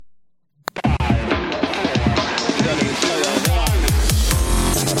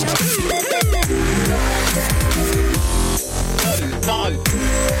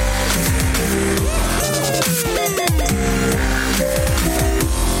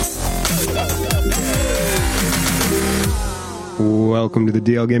Welcome to the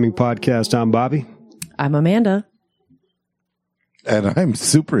DL Gaming Podcast. I'm Bobby. I'm Amanda. And I'm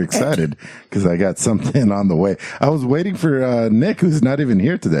super excited because I got something on the way. I was waiting for Nick, who's not even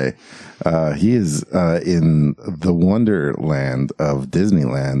here today. He is in the wonderland of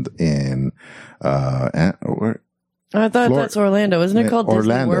Disneyland in I thought that's Orlando. Isn't it called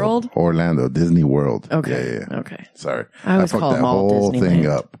Disney World? Orlando, Disney World. Okay. Yeah. Okay. Sorry. I always call them all whole Disneyland. thing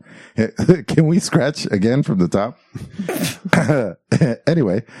up. Can we scratch again from the top?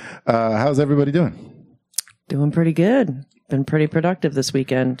 Anyway, how's everybody doing? Doing pretty good. Been pretty productive this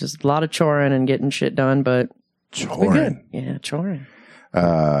weekend. Just a lot of choring and getting shit done, but Choring. yeah, choring.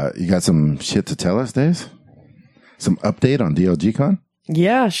 You got some shit to tell us, Days? Some update on DLG-Con?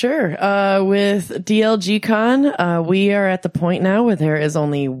 Yeah, sure. With DLG-Con, we are at the point now where there is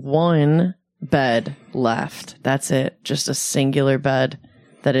only one bed left. That's it. Just a singular bed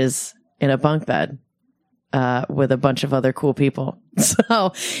that is in a bunk bed with a bunch of other cool people.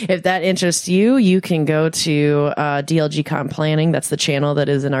 So if that interests you, you can go to DLG-Con Planning. That's the channel that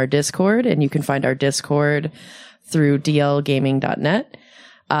is in our Discord, and you can find our Discord through dlgaming.net.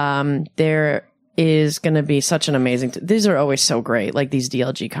 There is going to be such an amazing these are always so great, like these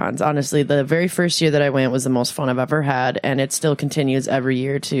DLG cons. Honestly, the very first year that I went was the most fun I've ever had, and it still continues every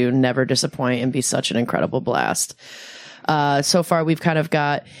year to never disappoint and be such an incredible blast. So far we've kind of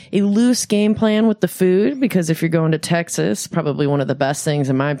got a loose game plan with the food, because if you're going to Texas, probably one of the best things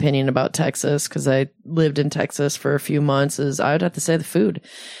in my opinion about Texas, because I lived in Texas for a few months, is I would have to say the food.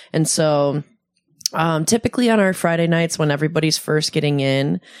 And so typically on our Friday nights when everybody's first getting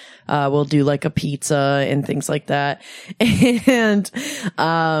in, we'll do like a pizza and things like that. And,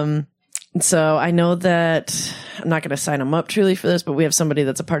 so I know that I'm not going to sign them up truly for this, but we have somebody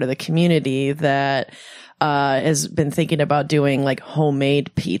that's a part of the community that, has been thinking about doing like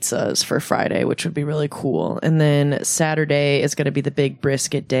homemade pizzas for Friday, which would be really cool. And then Saturday is going to be the big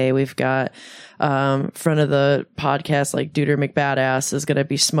brisket day. We've got, front of the podcast, like Duder McBadass is going to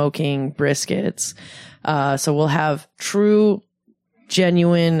be smoking briskets. So we'll have true,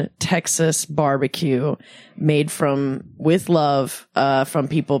 genuine Texas barbecue made with love, from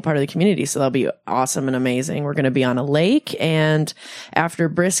people part of the community. So that'll be awesome and amazing. We're going to be on a lake, and after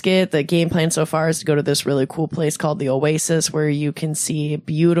brisket, the game plan so far is to go to this really cool place called the Oasis, where you can see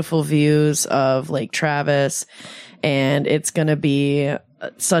beautiful views of Lake Travis, and it's going to be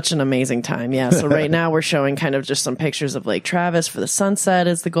such an amazing time. Yeah. So right now we're showing kind of just some pictures of Lake Travis for the sunset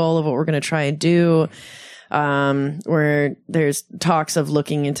is the goal of what we're going to try and do. Where there's talks of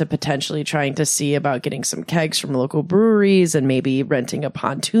looking into potentially trying to see about getting some kegs from local breweries and maybe renting a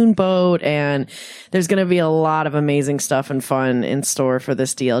pontoon boat. And there's going to be a lot of amazing stuff and fun in store for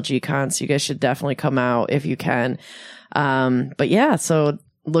this DLG con. So you guys should definitely come out if you can. But yeah, so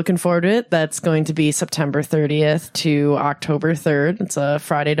looking forward to it. That's going to be September 30th to October 3rd. It's a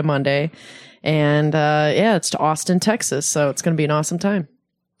Friday to Monday. And, yeah, it's to Austin, Texas. So it's going to be an awesome time.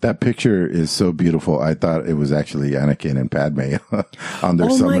 That picture is so beautiful. I thought it was actually Anakin and Padme on their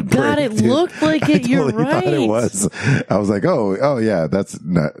summer break. Oh my God, it looked like it. You're right. Thought it was. I was like, oh yeah, that's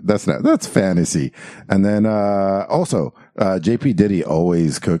fantasy. And then, also, JP Diddy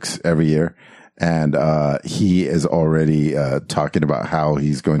always cooks every year. And, he is already, talking about how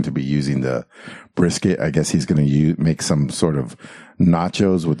he's going to be using the brisket. I guess he's going to make some sort of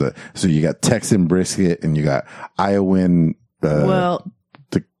nachos so you got Texan brisket and you got Iowan,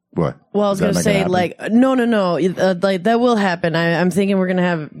 what? Well, I was going to say, like, no. Like, that will happen. I'm thinking we're going to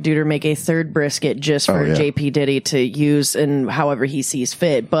have Duder make a third brisket just for JP Diddy to use and however he sees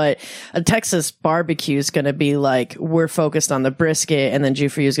fit. But a Texas barbecue is going to be like, we're focused on the brisket, and then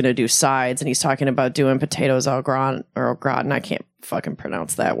Jufrey is going to do sides, and he's talking about doing potatoes au gratin, I can't fucking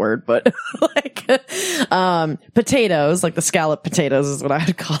pronounce that word, but like, potatoes, like the scallop potatoes is what I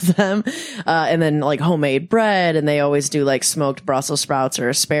would call them. And then like homemade bread, and they always do like smoked Brussels sprouts or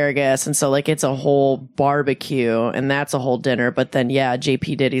asparagus. And so like it's a whole barbecue, and that's a whole dinner. But then yeah,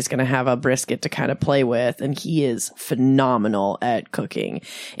 JP Diddy's going to have a brisket to kind of play with, and he is phenomenal at cooking.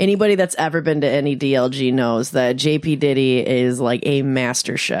 Anybody that's ever been to any DLG knows that JP Diddy is like a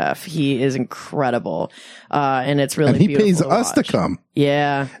master chef. He is incredible. And it's really beautiful. And he pays to us watch. to come.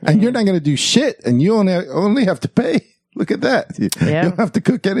 Yeah. And you're not going to do shit, and you only have to pay. Look at that. You don't have to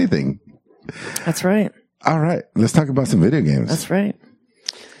cook anything. That's right. All right. Let's talk about some video games. That's right.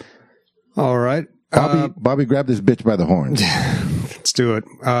 All right. Bobby, grab this bitch by the horns. Let's do it.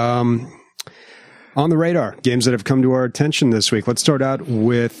 On the radar, games that have come to our attention this week. Let's start out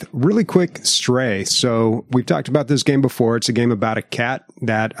with really quick Stray. So we've talked about this game before. It's a game about a cat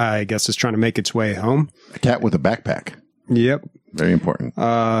that I guess is trying to make its way home. A cat with a backpack. Yep. Very important.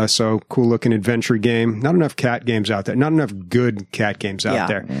 So cool looking adventure game. Not enough cat games out there. Not enough good cat games out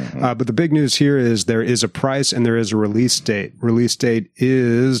there. But the big news here is there is a price and there is a release date. Release date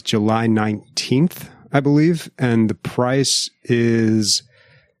is July 19th, I believe. And the price is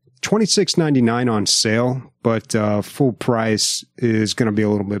 $26.99 on sale, but full price is going to be a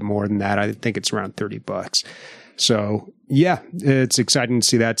little bit more than that. I think it's around $30. So yeah, it's exciting to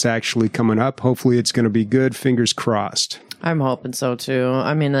see that's actually coming up. Hopefully it's going to be good. Fingers crossed. I'm hoping so too.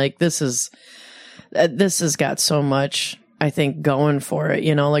 I mean, like this has got so much, I think, going for it,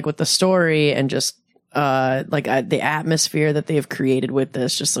 you know, like with the story and just the atmosphere that they've created with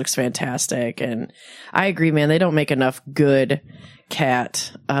this just looks fantastic. And I agree, man, they don't make enough good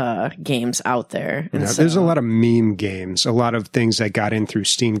cat games out there. And so, there's a lot of meme games, a lot of things that got in through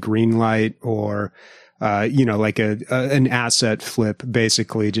Steam Greenlight or like an asset flip,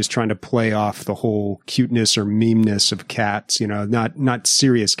 basically just trying to play off the whole cuteness or memeness of cats, not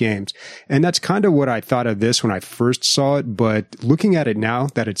serious games. And that's kind of what I thought of this when I first saw it. But looking at it now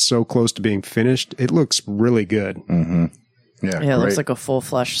that it's so close to being finished, it looks really good. Mm-hmm. Yeah, it looks like a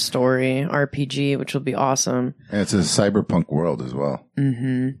full-fledged story RPG, which will be awesome. And it's a cyberpunk world as well.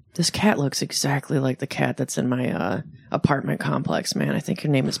 Mm-hmm. This cat looks exactly like the cat that's in my apartment complex, man. I think her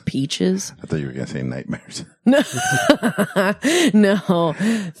name is Peaches. I thought you were going to say Nightmares. No,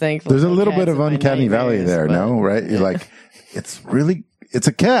 thankfully. There's a little bit of Uncanny Valley there, no? Right? You're like, it's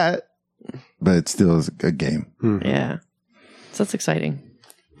a cat, but it still is a game. Mm-hmm. Yeah. So that's exciting.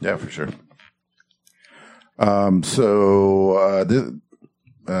 Yeah, for sure.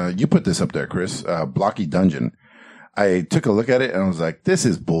 You put this up there, Chris, Blocky Dungeon. I took a look at it and I was like, this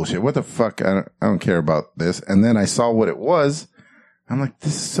is bullshit. What the fuck? I don't care about this. And then I saw what it was. I'm like,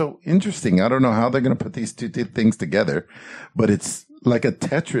 this is so interesting. I don't know how they're going to put these two things together, but it's like a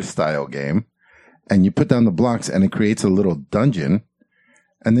Tetris style game. And you put down the blocks and it creates a little dungeon.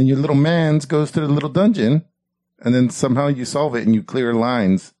 And then your little mans goes to the little dungeon. And then somehow you solve it and you clear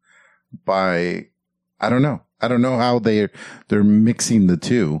lines by, I don't know how they're mixing the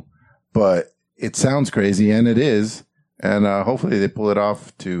two, but it sounds crazy, and it is. And hopefully they pull it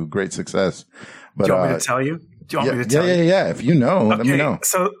off to great success. But, do you want me to tell you? Do you want me to tell you? Yeah. If you know, let me know.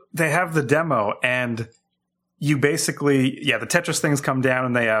 So they have the demo, and you basically, the Tetris things come down,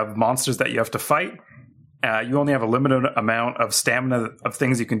 and they have monsters that you have to fight. You only have a limited amount of stamina of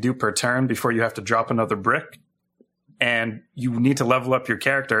things you can do per turn before you have to drop another brick. And you need to level up your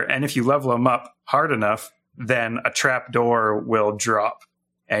character. And if you level them up hard enough, then a trap door will drop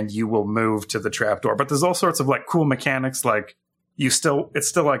and you will move to the trap door. But there's all sorts of like cool mechanics, like it's still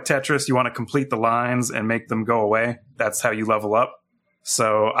like Tetris. You want to complete the lines and make them go away. That's how you level up.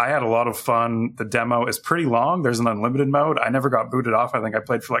 So I had a lot of fun. The demo is pretty long. There's an unlimited mode. I never got booted off. I think I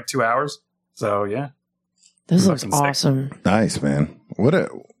played for like 2 hours. So yeah. This looks awesome. Sick. Nice, man.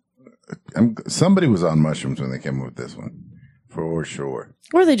 Somebody was on mushrooms when they came up with this one. For sure.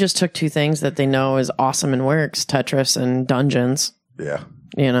 Or they just took two things that they know is awesome and works, Tetris and Dungeons. Yeah.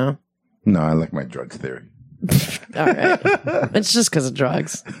 You know? No, I like my drugs theory. All right. It's just because of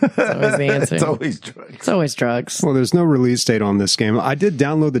drugs. That's always the answer. It's always drugs. It's always drugs. Well, there's no release date on this game. I did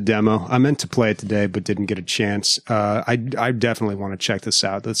download the demo. I meant to play it today, but didn't get a chance. I definitely want to check this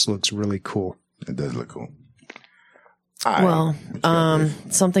out. This looks really cool. It does look cool. Well,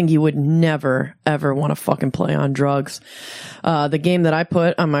 something you would never, ever want to fucking play on drugs. The game that I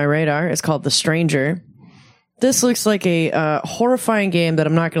put on my radar is called The Stranger. This looks like a horrifying game that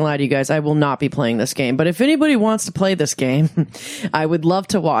I'm not going to lie to you guys. I will not be playing this game. But if anybody wants to play this game, I would love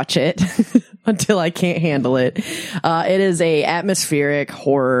to watch it until I can't handle it. It is a atmospheric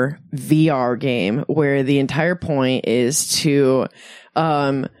horror VR game where the entire point is to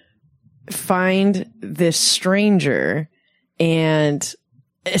find this stranger and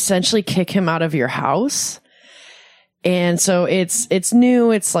essentially kick him out of your house. And so it's new.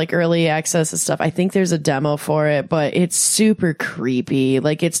 It's like early access and stuff. I think there's a demo for it, but it's super creepy.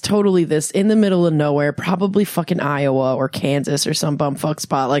 Like it's totally this in the middle of nowhere, probably fucking Iowa or Kansas or some bumfuck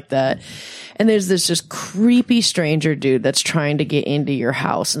spot like that. And there's this just creepy stranger dude that's trying to get into your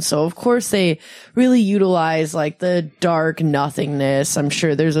house. And so of course they really utilize like the dark nothingness. I'm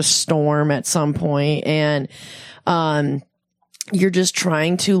sure there's a storm at some point, and you're just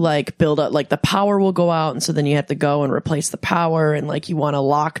trying to like build up, like the power will go out. And so then you have to go and replace the power, and like you want to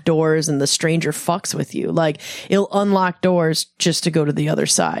lock doors, and the stranger fucks with you. Like it'll unlock doors just to go to the other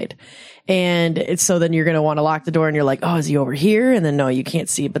side. And so then you're going to want to lock the door, and you're like, oh, is he over here? And then no, you can't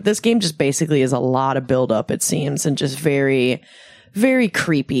see. But this game just basically is a lot of build up, it seems, and just very, very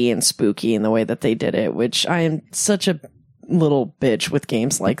creepy and spooky in the way that they did it, which I am such a little bitch with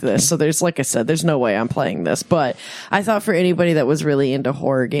games like this. So there's, like I said, there's no way I'm playing this. But I thought for anybody that was really into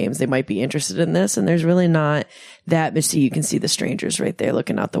horror games, they might be interested in this. And there's really not that misty. You can see the strangers right there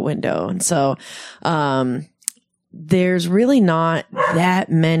looking out the window. And so, there's really not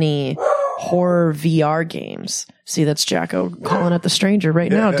that many horror VR games. See, that's Jacko calling at the stranger right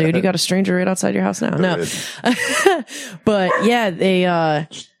now, dude. You got a stranger right outside your house now. No. But yeah,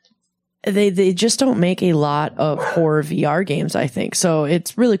 they just don't make a lot of horror VR games, I think. So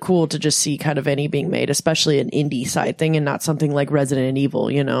it's really cool to just see kind of any being made, especially an indie side thing and not something like Resident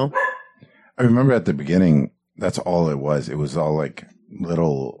Evil, you know? I remember at the beginning, that's all it was. It was all like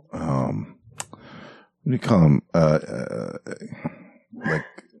little, what do you call them? Like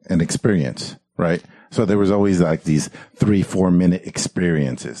an experience, right? So there was always like these 3-4 minute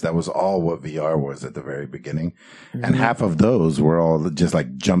experiences. That was all what VR was at the very beginning. Mm-hmm. And half of those were all just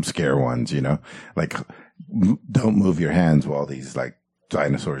like jump scare ones, you know, like don't move your hands while these like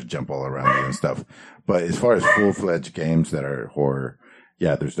dinosaurs jump all around you and stuff. But as far as full-fledged games that are horror,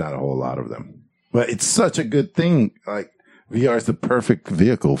 yeah, there's not a whole lot of them. But it's such a good thing. Like VR is the perfect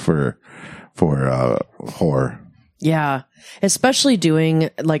vehicle for horror. Yeah. Especially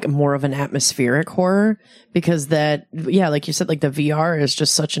doing like more of an atmospheric horror, because that, yeah, like you said, like the VR is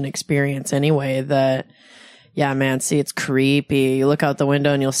just such an experience anyway that, yeah, man, see, it's creepy. You look out the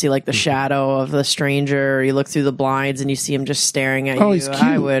window and you'll see like the shadow of the stranger, or you look through the blinds and you see him just staring at you. He's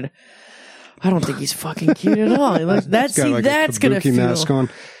cute. I don't think he's fucking cute at all. That's like that's going to feel. Mask on.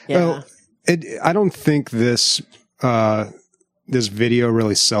 Yeah. Well, I don't think this video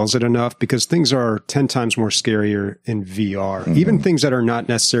really sells it enough, because things are 10 times more scarier in VR. Mm-hmm. Even things that are not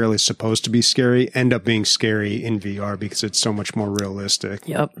necessarily supposed to be scary end up being scary in VR because it's so much more realistic.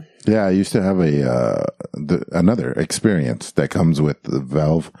 Yep. Yeah, I used to have another experience that comes with the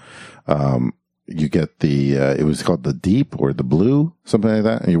Valve. You get it was called the Deep or the Blue, something like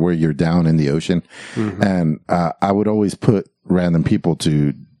that, where you're down in the ocean. Mm-hmm. And I would always put random people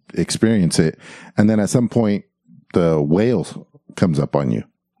to experience it. And then at some point, the whale comes up on you.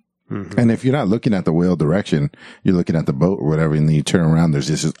 Mm-hmm. And if you're not looking at the whale direction, you're looking at the boat or whatever, and then you turn around, there's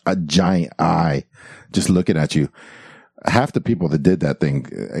just a giant eye just looking at you. Half the people that did that thing,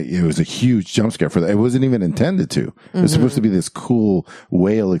 it was a huge jump scare for that. It wasn't even intended to. Mm-hmm. It was supposed to be this cool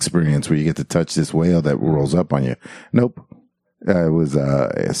whale experience where you get to touch this whale that rolls up on you. Nope. It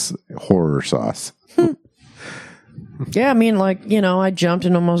was horror sauce. Yeah, I mean, like, you know, I jumped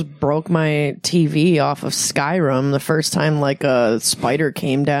and almost broke my TV off of Skyrim the first time, like, a spider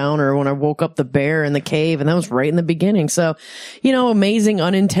came down, or when I woke up the bear in the cave, and that was right in the beginning. So, you know, amazing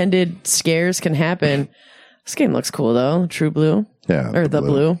unintended scares can happen. This game looks cool, though. True Blue. Yeah. Or the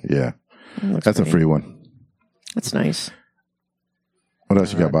Blue. Yeah. That's pretty. A free one. That's nice. What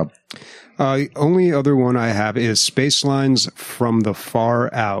else you got, Bob? Only other one I have is Spacelines From the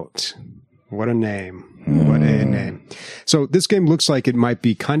Far Out. What a name. What a name. So this game looks like it might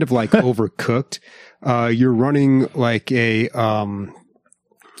be kind of like Overcooked. You're running like a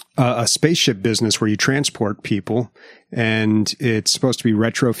spaceship business where you transport people, and it's supposed to be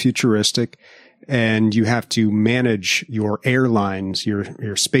retro futuristic, and you have to manage your airlines,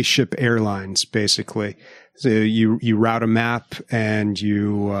 your spaceship airlines, basically. So you route a map, and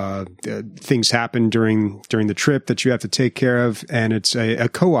things happen during the trip that you have to take care of, and it's a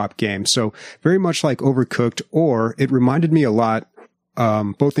co-op game. So very much like Overcooked, or it reminded me a lot,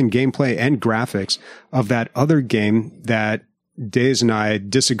 both in gameplay and graphics, of that other game that Days and I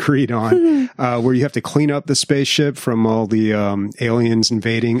disagreed on, where you have to clean up the spaceship from all the aliens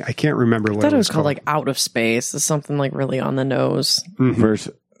invading. I can't remember what it was called. Like Out of Space. It's something like really on the nose.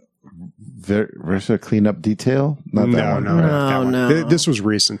 Mm-hmm. Versa Cleanup Detail? Not that one. No. This was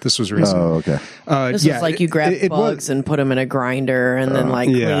recent. Oh, okay. This was like you grab bugs and put them in a grinder and then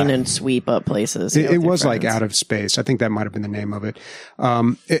clean and sweep up places. It was like Out of Space. I think that might have been the name of it.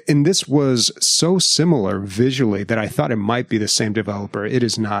 And this was so similar visually that I thought it might be the same developer. It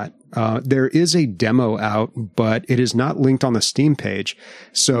is not. There is a demo out, but it is not linked on the Steam page.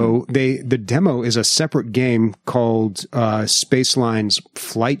 So the demo is a separate game called Spacelines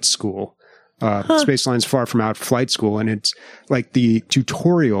Flight School. Spacelines Far From Out Flight School, and it's like the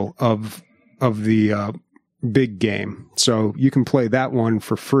tutorial of the big game. So you can play that one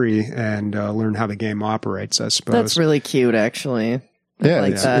for free and learn how the game operates, I suppose. That's really cute, actually. Yeah,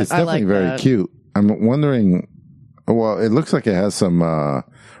 it's definitely very cute. I'm wondering, well, it looks like it has some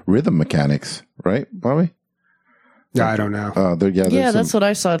rhythm mechanics, right, Bobby? Yeah, I don't know. That's what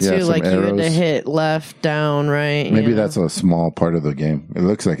I saw too. Like arrows. You had to hit left, down, right. Maybe that's a small part of the game. It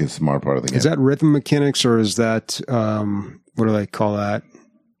looks like it's a small part of the game. Is that rhythm mechanics, or is that what do they call that?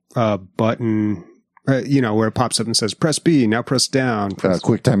 Button where it pops up and says, press B, now press down.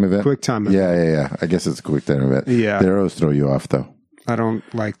 Quick time event? Quick time event. Yeah. I guess it's a quick time event. Yeah. The arrows throw you off, though. I don't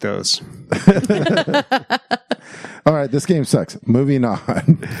like those. All right, this game sucks. Moving on.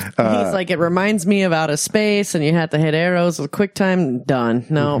 He's like, it reminds me of Outer Space, and you have to hit arrows with quick time. Done.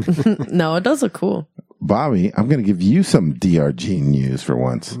 No, no, it does look cool. Bobby, I'm going to give you some DRG news for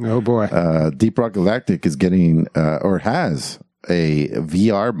once. Oh, boy. Deep Rock Galactic is getting, or has a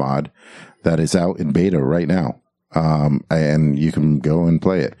VR mod that is out in beta right now. And you can go and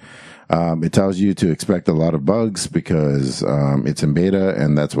play it. It tells you to expect a lot of bugs because it's in beta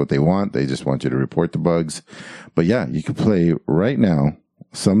and that's what they want. They just want you to report the bugs. But yeah, you can play right now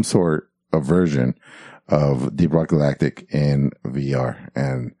some sort of version of Deep Rock Galactic in VR.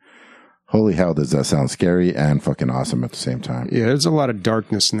 And holy hell, does that sound scary and fucking awesome at the same time. Yeah, there's a lot of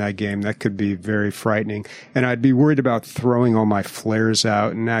darkness in that game. That could be very frightening. And I'd be worried about throwing all my flares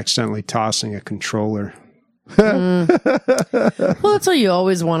out and accidentally tossing a controller. Well, that's why you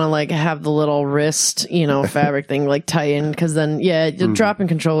always want to like have the little wrist, fabric thing like tie in, because then dropping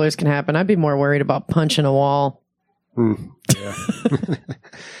controllers can happen. I'd be more worried about punching a wall. Yeah.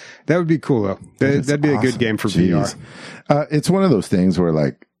 That would be cool though. That'd be awesome. A good game for VR. It's one of those things where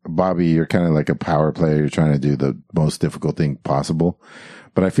like, Bobby, you're kind of like a power player. You're trying to do the most difficult thing possible.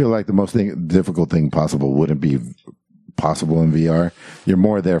 But I feel like the most difficult thing possible wouldn't be possible in VR. You're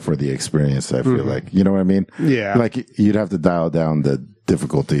more there for the experience, I feel like. You know what I mean? Yeah. Like you'd have to dial down the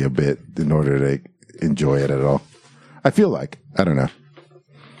difficulty a bit in order to enjoy it at all. I feel like. I don't know.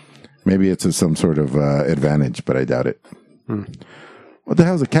 Maybe it's some sort of advantage, but I doubt it. What the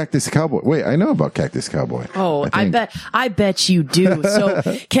hell is a Cactus Cowboy? Wait, I know about Cactus Cowboy. Oh, I bet you do. So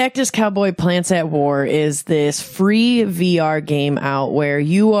Cactus Cowboy Plants at War is this free VR game out where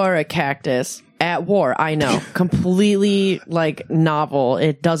you are a cactus at war. I know. Completely like novel.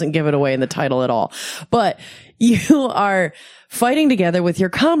 It doesn't give it away in the title at all. But you are fighting together with your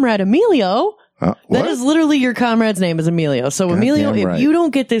comrade Emilio. That is literally your comrade's name is Emilio. So God Emilio, if you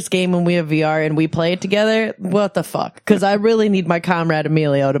don't get this game when we have VR and we play it together, what the fuck? Because I really need my comrade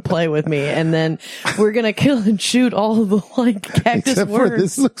Emilio to play with me, and then we're gonna kill and shoot all of the like cactus Except worms. for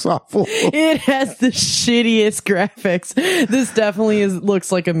this looks awful. It has the shittiest graphics. This definitely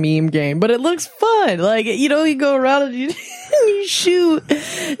looks like a meme game, but it looks fun. Like you go around and you shoot.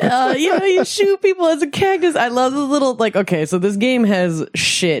 You shoot people as a cactus. I love the little okay. So this game has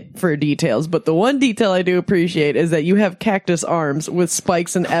shit for details, but the one detail I do appreciate is that you have cactus arms with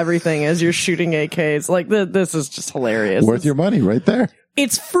spikes and everything as you're shooting AKs. Like, this is just hilarious. Worth your money right there.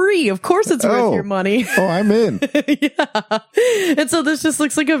 It's free. Of course it's worth your money. Oh, I'm in. Yeah. And so this just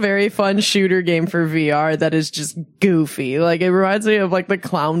looks like a very fun shooter game for VR that is just goofy. Like, it reminds me of, like, the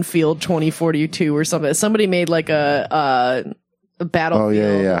Clownfield 2042 or something. Somebody made, like, a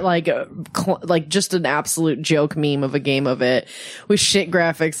Battlefield, like just an absolute joke meme of a game of it with shit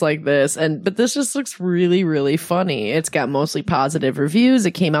graphics like this. But this just looks really, really funny. It's got mostly positive reviews.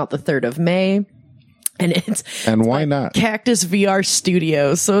 It came out the 3rd of May. And why not? Cactus VR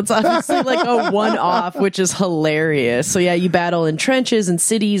Studios. So it's obviously like a one-off, which is hilarious. So yeah, you battle in trenches and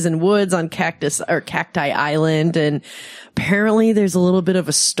cities and woods on Cacti Island. And apparently there's a little bit of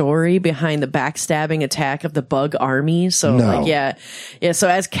a story behind the backstabbing attack of the bug army. So so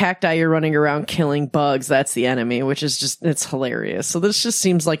as cacti, you're running around killing bugs. That's the enemy, which is it's hilarious. So this just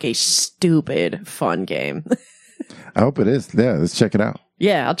seems like a stupid fun game. I hope it is. Yeah, let's check it out.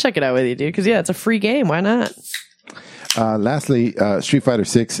 Yeah, I'll check it out with you, dude. Because it's a free game. Why not? Lastly, Street Fighter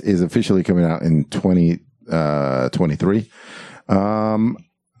 6 is officially coming out in 2023.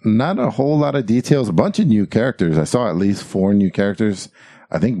 Not a whole lot of details. A bunch of new characters. I saw at least 4 new characters.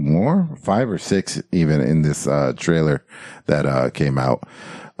 I think more, 5 or 6 even in this trailer that came out.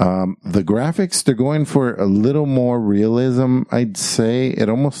 The graphics, they're going for a little more realism, I'd say. It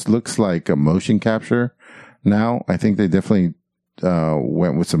almost looks like a motion capture now. I think they definitely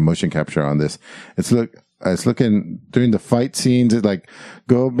went with some motion capture on this. It's looking during the fight scenes. It like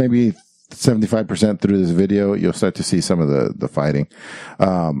go maybe 75% through this video, you'll start to see some of the fighting.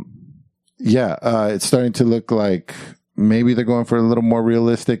 It's starting to look like maybe they're going for a little more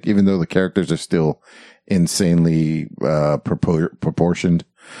realistic, even though the characters are still insanely proportioned.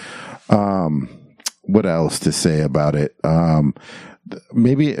 What else to say about it?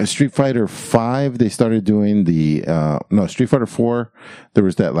 Maybe a Street Fighter 5, they started doing Street Fighter 4, there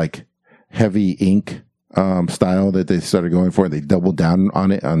was that like heavy ink style that they started going for. They doubled down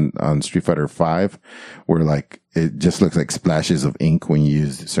on it on Street Fighter 5, where like it just looks like splashes of ink when you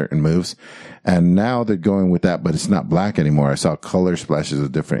use certain moves. And now they're going with that, but it's not black anymore. I saw color splashes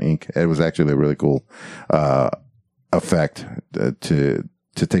of different ink. It was actually a really cool effect to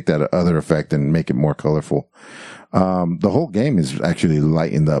to take that other effect and make it more colorful. The whole game is actually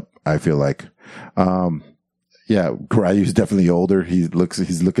lightened up, I feel like. Yeah, Ryu's definitely older. He's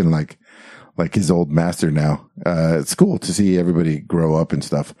looking like his old master now. It's cool to see everybody grow up and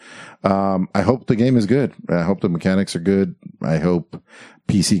stuff. I hope the game is good. I hope the mechanics are good. I hope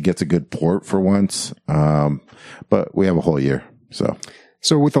PC gets a good port for once. But we have a whole year.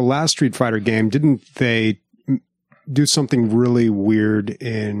 So with the last Street Fighter game, didn't they do something really weird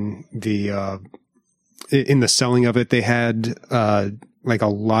in the selling of it? They had like a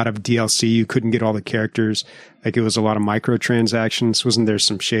lot of DLC. You couldn't get all the characters. Like it was a lot of microtransactions. Wasn't there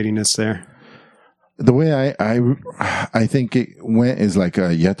some shadiness there? The way I think it went is like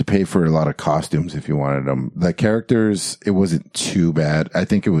you had to pay for a lot of costumes if you wanted them. The characters, it wasn't too bad. I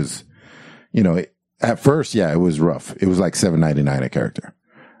think it was, at first, yeah, it was rough. It was like $7.99 a character.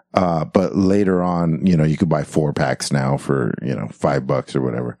 But later on, you could buy 4 packs now for, $5 or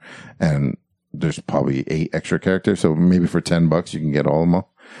whatever. And there's probably 8 extra characters. So maybe for $10 you can get all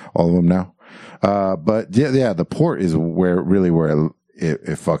of them now. But yeah, the port is where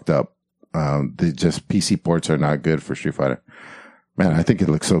it fucked up. The just PC ports are not good for Street Fighter. Man, I think it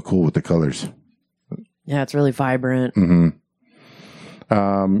looks so cool with the colors. Yeah, it's really vibrant. Mm-hmm.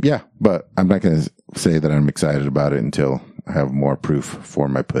 Yeah, but I'm not going to say that I'm excited about it until I have more proof for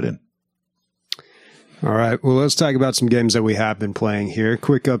my put-in. All right. Well, let's talk about some games that we have been playing here.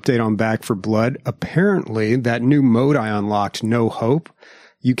 Quick update on Back 4 Blood. Apparently, that new mode I unlocked, No Hope,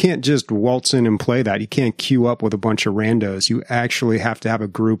 you can't just waltz in and play that. You can't queue up with a bunch of randos. You actually have to have a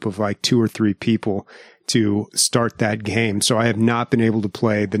group of like 2 or 3 people to start that game. So I have not been able to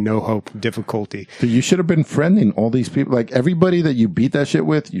play the No Hope difficulty. So you should have been friending all these people. Like everybody that you beat that shit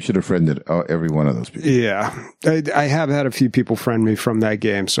with, you should have friended every one of those people. Yeah. I have had a few people friend me from that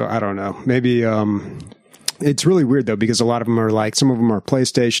game. So I don't know. Maybe, it's really weird though, because a lot of them are like, some of them are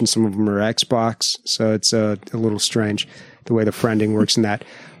PlayStation, some of them are Xbox. So it's a little strange the way the friending works in that.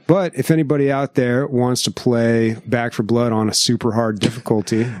 But if anybody out there wants to play Back 4 Blood on a super hard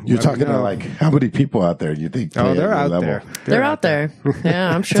difficulty, you're talking about like how many people out there you think? Oh, they're out there. They're out there.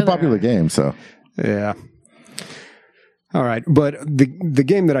 Yeah, I'm sure it's a popular game. So yeah. All right. But the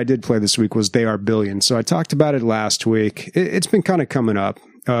game that I did play this week was They Are Billions. So I talked about it last week. It's been kind of coming up.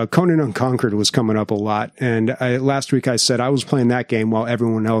 Conan Unconquered was coming up a lot. And last week I said I was playing that game while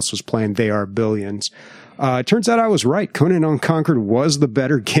everyone else was playing They Are Billions. It turns out I was right. Conan Unconquered was the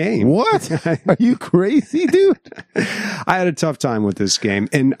better game. What? Are you crazy, dude? I had a tough time with this game,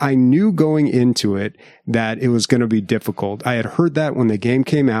 and I knew going into it that it was going to be difficult. I had heard that when the game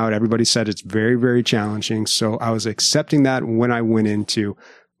came out. Everybody said it's very, very challenging. So I was accepting that when I went into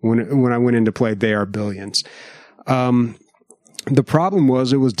play They Are Billions. The problem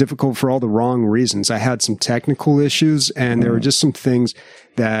was it was difficult for all the wrong reasons. I had some technical issues, and there were just some things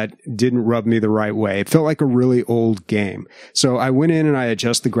that didn't rub me the right way. It felt like a really old game. So I went in and I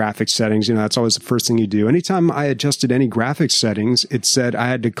adjusted the graphics settings. That's always the first thing you do. Anytime I adjusted any graphics settings, it said I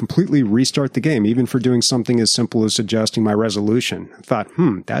had to completely restart the game, even for doing something as simple as adjusting my resolution. I thought,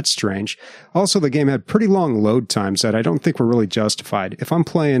 that's strange. Also, the game had pretty long load times that I don't think were really justified. If I'm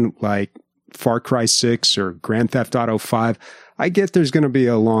playing like Far Cry 6 or Grand Theft Auto 5, I get there's going to be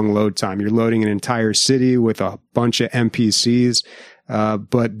a long load time. You're loading an entire city with a bunch of NPCs.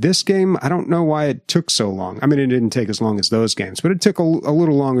 But this game, I don't know why it took so long. I mean, it didn't take as long as those games, but it took a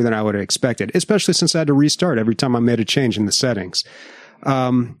little longer than I would have expected, especially since I had to restart every time I made a change in the settings.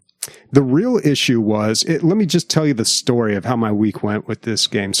 The real issue was, let me just tell you the story of how my week went with this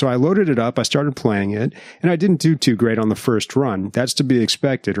game. So I loaded it up, I started playing it, and I didn't do too great on the first run. That's to be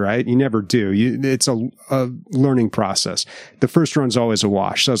expected, right? You never do. It's a learning process. The first run's always a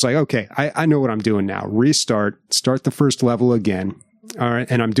wash. So I was like, okay, I know what I'm doing now. Start the first level again. All right.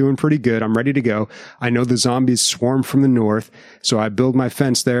 And I'm doing pretty good. I'm ready to go. I know the zombies swarm from the north. So I build my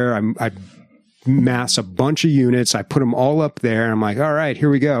fence there. I mass a bunch of units. I put them all up there. And I'm like, all right, here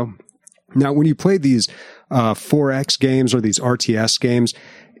we go. Now, when you play these 4X games or these RTS games,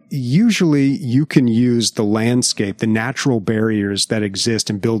 usually you can use the landscape, the natural barriers that exist,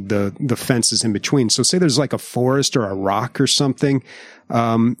 and build the fences in between. So say there's like a forest or a rock or something.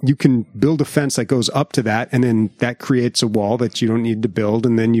 You can build a fence that goes up to that, and then that creates a wall that you don't need to build,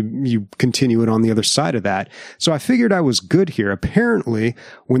 and then you continue it on the other side of that. So I figured I was good here. Apparently,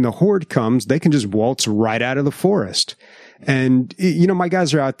 when the horde comes, they can just waltz right out of the forest. And, my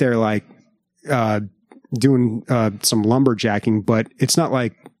guys are out there like doing some lumberjacking, but it's not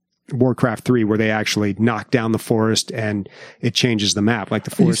like Warcraft 3 where they actually knock down the forest and it changes the map. Like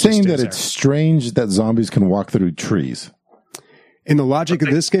the forest. Are you saying that it's strange that zombies can walk through trees? In the logic of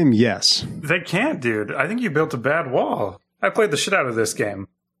this game, yes. They can't, dude. I think you built a bad wall. I played the shit out of this game.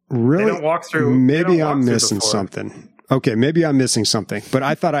 Really? They don't walk through. Maybe I'm missing something. Okay, maybe I'm missing something. But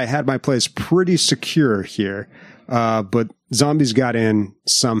I thought I had my place pretty secure here. But zombies got in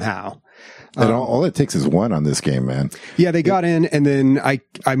somehow. And all it takes is one on this game, man. Yeah, they got in, and then I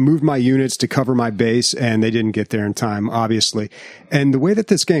moved my units to cover my base, and they didn't get there in time, obviously. And the way that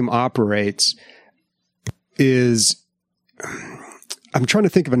this game operates is, I'm trying to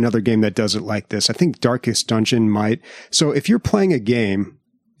think of another game that does it like this. I think Darkest Dungeon might. So if you're playing a game,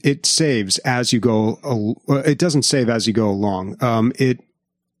 it saves as you go. It doesn't save as you go along.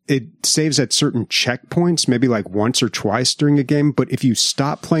 It saves at certain checkpoints, maybe like once or twice during a game. But if you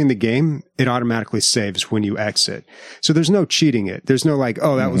stop playing the game, it automatically saves when you exit. So there's no cheating it. There's no like,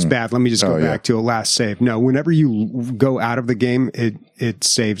 oh, that was bad. Let me just go back to a last save. No, whenever you go out of the game, it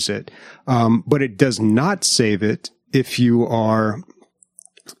saves it. But it does not save it if you are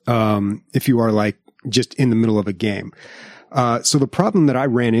like just in the middle of a game. So the problem that I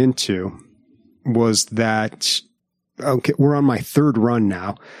ran into was that, okay, we're on my third run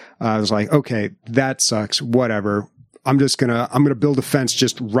now. I was like, okay, that sucks. Whatever. I'm going to build a fence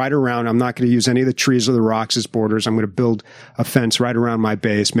just right around. I'm not going to use any of the trees or the rocks as borders. I'm going to build a fence right around my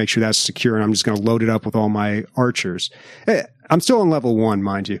base, make sure that's secure. And I'm just going to load it up with all my archers. I'm still on level 1,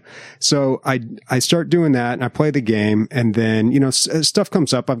 mind you. So I start doing that and I play the game, and then, stuff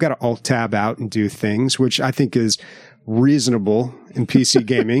comes up. I've got to alt tab out and do things, which I think is reasonable in PC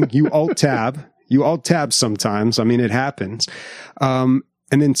gaming. You alt tab sometimes. I mean, it happens.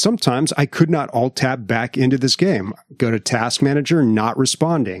 And then sometimes I could not alt tab back into this game. Go to task manager, not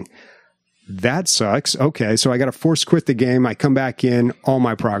responding. That sucks. Okay. So I got to force quit the game. I come back in. All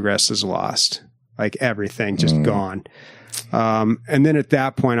my progress is lost. Like everything just gone. And then at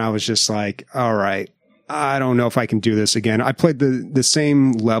that point I was just like, all right, I don't know if I can do this again. I played the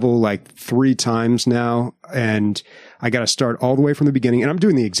same level like 3 times now, and I got to start all the way from the beginning. And I'm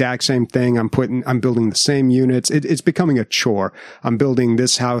doing the exact same thing. I'm building the same units. It's becoming a chore. I'm building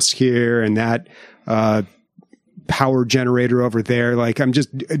this house here and that power generator over there. Like I'm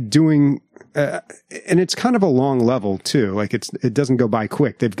just doing, and it's kind of a long level too. Like it doesn't go by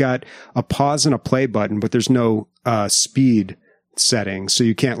quick. They've got a pause and a play button, but there's no speed setting, so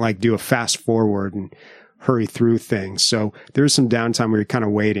you can't like do a fast forward and hurry through things. So there's some downtime where you're kind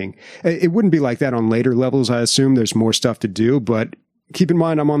of waiting. It wouldn't be like that on later levels. I assume there's more stuff to do, but keep in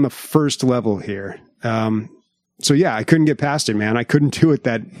mind, I'm on the first level here. So yeah, I couldn't get past it, man. I couldn't do it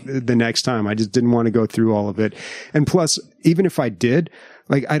the next time. I just didn't want to go through all of it. And plus, even if I did,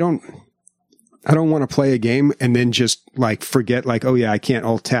 like, I don't want to play a game and then just like forget like, oh yeah, I can't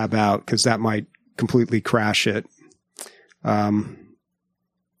alt tab out, because that might completely crash it.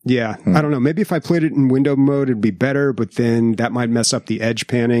 Yeah, I don't know. Maybe if I played it in window mode, it'd be better, but then that might mess up the edge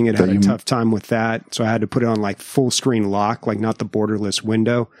panning. It had a tough time with that. So I had to put it on like full screen lock, like not the borderless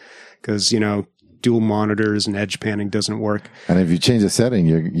window, because, dual monitors and edge panning doesn't work. And if you change the setting,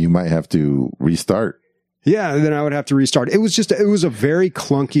 you might have to restart. Yeah, then I would have to restart. It was a very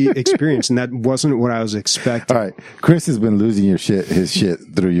clunky experience, and that wasn't what I was expecting. All right, Chris has been losing his shit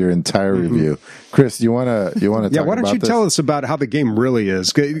through your entire review. Chris, you wanna talk about this? Yeah, why don't you tell us about how the game really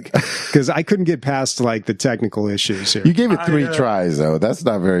is? Because I couldn't get past like the technical issues here. You gave it 3 tries though. That's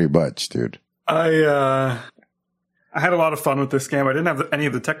not very much, dude. I had a lot of fun with this game. I didn't have any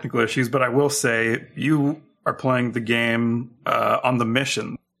of the technical issues, but I will say you are playing the game on the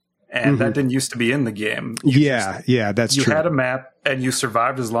mission. And that didn't used to be in the game. That's true. You had a map and you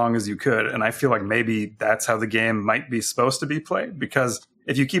survived as long as you could. And I feel like maybe that's how the game might be supposed to be played. Because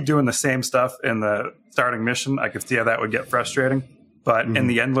if you keep doing the same stuff in the starting mission, I could see how that would get frustrating. But in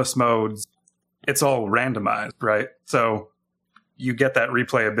the endless modes, it's all randomized, right? So you get that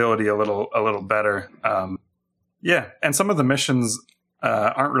replayability a little better. And some of the missions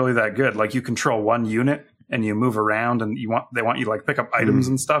aren't really that good. Like you control one unit and you move around, and they want you to like pick up items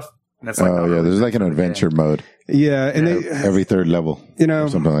and stuff. And it's like, there's like an adventure mode. Yeah, and every third level,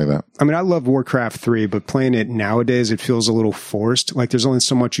 something like that. I mean, I love Warcraft 3, but playing it nowadays, it feels a little forced. Like there's only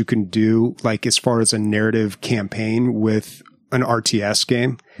so much you can do, like as far as a narrative campaign with an RTS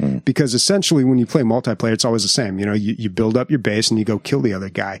game, because essentially when you play multiplayer, it's always the same. You build up your base and you go kill the other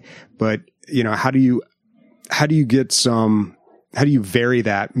guy. But how do you vary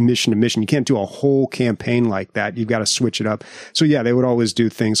that mission to mission? You can't do a whole campaign like that. You've got to switch it up. So yeah, they would always do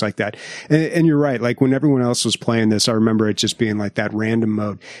things like that. And you're right. Like when everyone else was playing this, I remember it just being like that random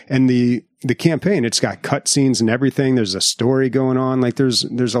mode. And the campaign, it's got cutscenes and everything. There's a story going on. Like there's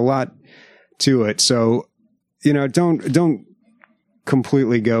a lot to it. So, don't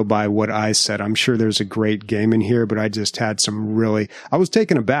completely go by what I said. I'm sure there's a great game in here, but I just had I was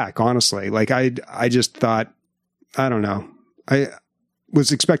taken aback, honestly. Like I just thought, I don't know. I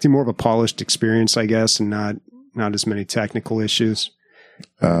was expecting more of a polished experience, I guess, and not as many technical issues.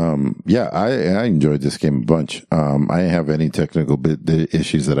 Yeah, I enjoyed this game a bunch. I didn't have any technical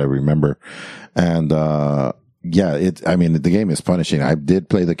issues that I remember. And, yeah, the game is punishing. I did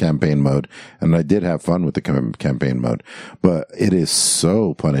play the campaign mode and I did have fun with the campaign mode, but it is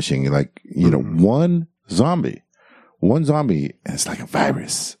so punishing. Like, you know, one zombie, it's like a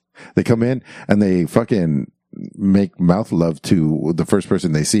virus. They come in and they fucking make mouth love to the first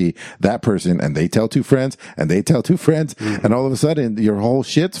person they see, that person, and they tell two friends, and they tell two friends, and all of a sudden your whole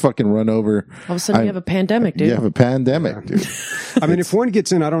shit's fucking run over. All of a sudden you have a pandemic, dude. You have a pandemic, dude. I mean, if one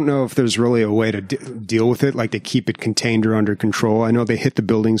gets in, I don't know if there's really a way to deal with it, like to keep it contained or under control. I know they hit the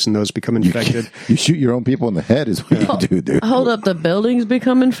buildings and those become infected. You shoot your own people in the head is what you do, dude. Hold up, the buildings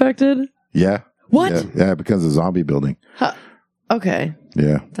become infected? Yeah. What? Yeah, it becomes a zombie building. Huh. Okay.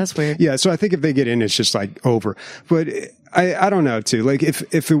 Yeah. That's weird. Yeah, so I think if they get in, it's just like over. But I don't know too. Like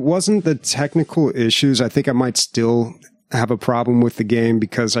if it wasn't the technical issues, I think I might still have a problem with the game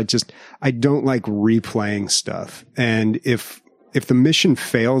because I don't like replaying stuff. And if the mission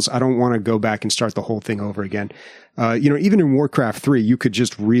fails, I don't want to go back and start the whole thing over again. You know, even in Warcraft 3, you could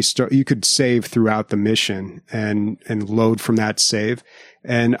just restart, you could save throughout the mission and load from that save.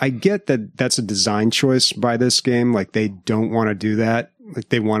 And I get that that's a design choice by this game. Like they don't want to do that. Like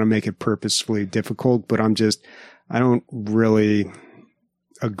they want to make it purposefully difficult, but I don't really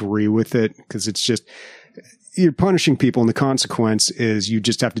agree with it because it's just, you're punishing people and the consequence is you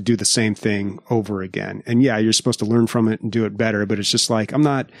just have to do the same thing over again. And yeah, you're supposed to learn from it and do it better, but it's just like, I'm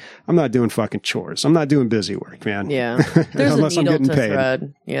not doing fucking chores. I'm not doing busy work, man. Yeah. There's Unless a I'm needle getting to paid.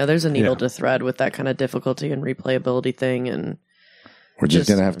 thread. Yeah, there's a needle to thread with that kind of difficulty and replayability thing. And we're just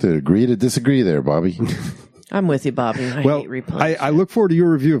going to have to agree to disagree there, Bobby. I'm with you, Bobby. I hate replaying. I look forward to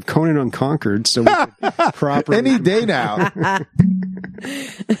your review of Conan Unconquered. So we could properly any day now.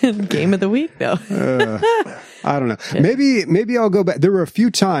 Game of the week, though. I don't know. Maybe I'll go back. There were a few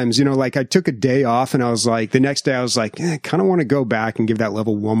times, you know, like I took a day off and I was like, the next day I was like, I kind of want to go back and give that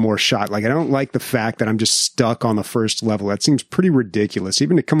level one more shot. Like I don't like the fact that I'm just stuck on the first level. That seems pretty ridiculous.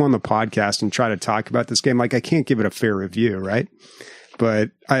 Even to come on the podcast and try to talk about this game, like I can't give it a fair review, right?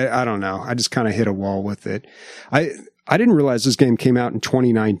 But I don't know. I just kind of hit a wall with it. I didn't realize this game came out in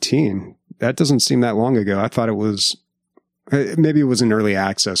 2019. That doesn't seem that long ago. I thought it was, maybe it was in early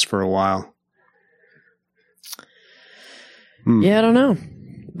access for a while. Yeah, I don't know.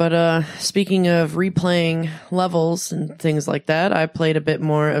 But speaking of replaying levels and things like that, I played a bit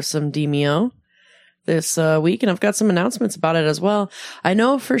more of some Demeo this week, and I've got some announcements about it as well. I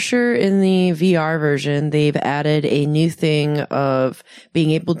know for sure in the VR version, they've added a new thing of being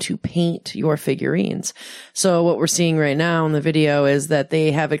able to paint your figurines. So what we're seeing right now in the video is that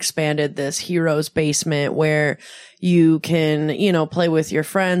they have expanded this Heroes Basement where you can, you know, play with your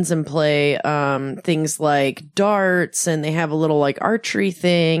friends and play things like darts, and they have a little like archery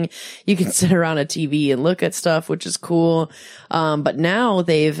thing. You can sit around a TV and look at stuff, which is cool. But now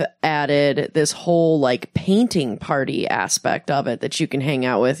they've added this whole like painting party aspect of it that you can hang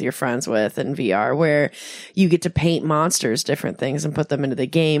out with your friends with in VR, where you get to paint monsters, different things, and put them into the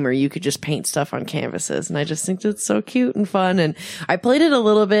game, or you could just paint stuff on canvases. And I just think that's so cute and fun. And I played it a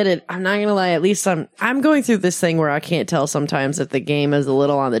little bit, and I'm not gonna lie, at least I'm going through this thing where I can't tell sometimes if the game is a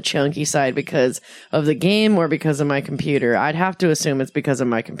little on the chunky side because of the game or because of my computer. I'd have to assume it's because of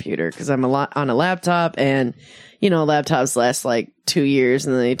my computer because I'm on a laptop, and you know, laptops last like 2 years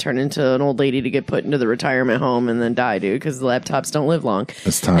and then they turn into an old lady to get put into the retirement home and then die, dude, because the laptops don't live long.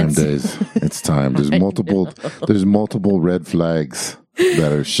 It's time, Days. It's time. There's multiple red flags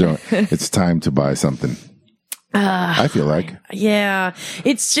that are showing. It's time to buy something. I feel like. Yeah.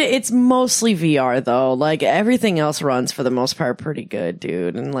 It's mostly VR though. Like everything else runs for the most part pretty good,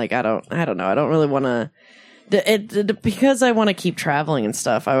 dude. And like, I don't know. I don't really want to, because I want to keep traveling and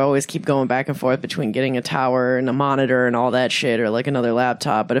stuff. I always keep going back and forth between getting a tower and a monitor and all that shit, or like another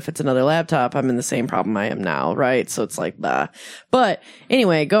laptop. But if it's another laptop, I'm in the same problem I am now, right? So it's like, but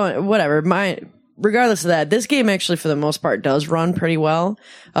anyway, regardless of that, this game actually for the most part does run pretty well.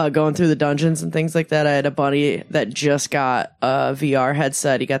 Going through the dungeons and things like that. I had a buddy that just got a VR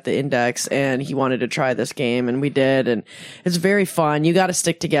headset. He got the Index and he wanted to try this game, and we did, and it's very fun. You got to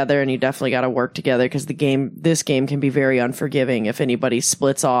stick together and you definitely got to work together because this game can be very unforgiving if anybody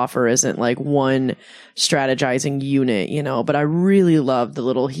splits off or isn't like one strategizing unit, you know. But I really love the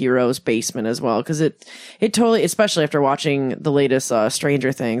little Heroes Basement as well because it totally, especially after watching the latest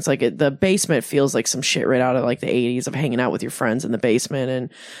Stranger Things, like the basement feels feels like some shit right out of like the 80s of hanging out with your friends in the basement and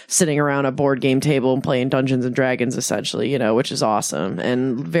sitting around a board game table and playing Dungeons and Dragons, essentially, which is awesome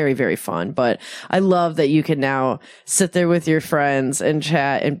and very, very fun. But I love that you can now sit there with your friends and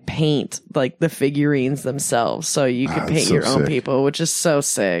chat and paint like the figurines themselves. So you can paint your own people, which is so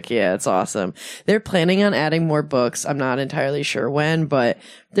sick. Yeah, it's awesome. They're planning on adding more books. I'm not entirely sure when, but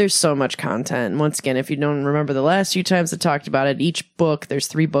there's so much content. And once again, if you don't remember the last few times I talked about it, each book, there's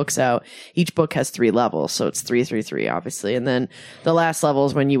 3 books out. Each book has 3 levels. So it's 3, 3, 3, obviously. And then the last level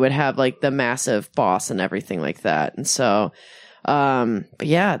is when you would have like the massive boss and everything like that. And so, but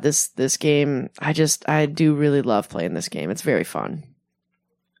yeah, this game, I do really love playing this game. It's very fun.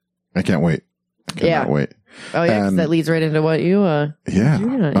 I can't wait. Cannot wait. Oh yeah, 'cause that leads right into what you I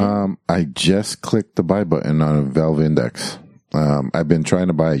just clicked the buy button on a Valve Index. I've been trying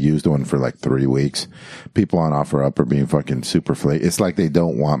to buy a used one for like 3 weeks. People on OfferUp are being fucking super flake. It's like they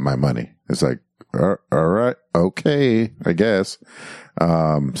don't want my money. It's like, all right, okay, I guess.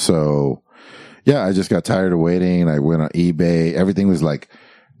 So yeah, I just got tired of waiting. I went on eBay. Everything was like,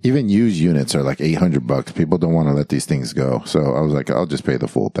 even used units are like $800. People don't want to let these things go. So I was like, I'll just pay the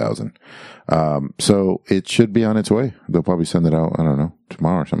full $1,000. So it should be on its way. They'll probably send it out, I don't know,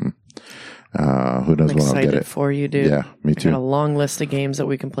 tomorrow or something. Who knows when I'll get it. For you, dude. Yeah, me too. I got a long list of games that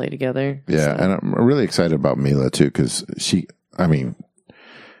we can play together. Yeah, so. And I'm really excited about Mila too, because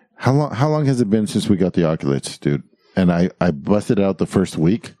how long has it been since we got the Oculus, dude? And I busted it out the first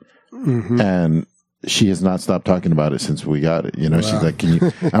week, and she has not stopped talking about it since we got it. Wow. She's like, can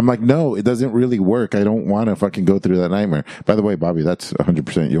you? I'm like, no, it doesn't really work. I don't want to fucking go through that nightmare. By the way, Bobby, that's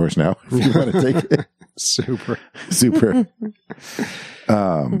 100% yours now. If you want to take it. Super.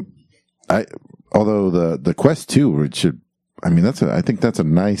 Although the Quest 2 I think that's a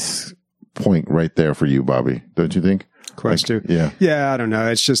nice point right there for you, Bobby. Don't you think? Quest 2. Yeah. Yeah, I don't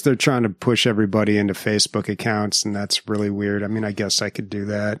know. It's just they're trying to push everybody into Facebook accounts, and that's really weird. I mean, I guess I could do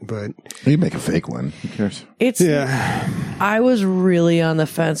that, but you make a fake one. Who cares? I was really on the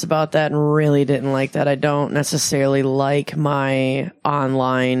fence about that and really didn't like that. I don't necessarily like my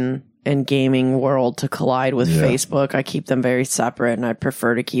online and gaming world to collide with Facebook. I keep them very separate, and I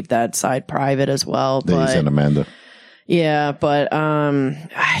prefer to keep that side private as well. Days and Amanda. Yeah, but,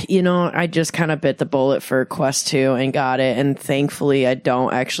 I just kind of bit the bullet for Quest 2 and got it. And thankfully, I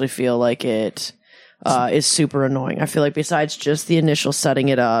don't actually feel like it is super annoying. I feel like besides just the initial setting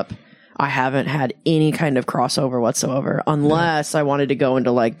it up, I haven't had any kind of crossover whatsoever, unless I wanted to go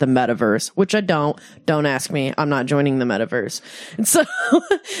into like the metaverse, which I don't. Don't ask me. I'm not joining the metaverse. And so,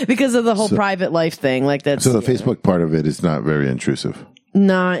 because of the whole private life thing, like that's. So the Facebook part of it is not very intrusive.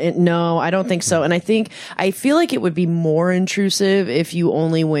 No, I don't think so. And I feel like it would be more intrusive if you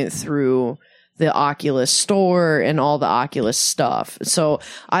only went through the Oculus store and all the Oculus stuff. So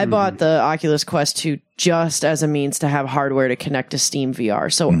I bought the Oculus Quest 2 just as a means to have hardware to connect to Steam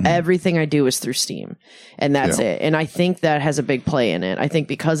VR. So everything I do is through Steam, and that's it. And I think that has a big play in it. I think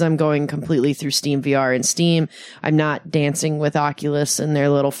because I'm going completely through Steam VR and Steam, I'm not dancing with Oculus and their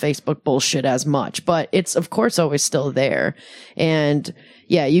little Facebook bullshit as much, but it's of course always still there. And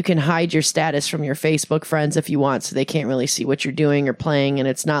yeah, you can hide your status from your Facebook friends if you want, so they can't really see what you're doing or playing. And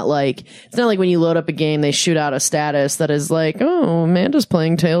it's not like when you load up a game, they shoot out a status that is like, oh, Amanda's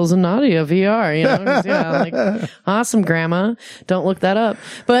playing Tales of Nadia VR, Yeah, like, awesome, Grandma. Don't look that up.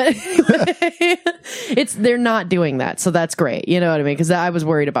 But anyway, they're not doing that, so that's great. You know what I mean? Because I was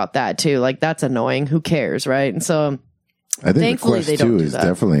worried about that too. Like, that's annoying. Who cares, right? And so I think the Quest 2 is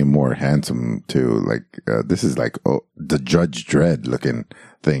definitely more handsome too. Like, this is like the Judge Dredd looking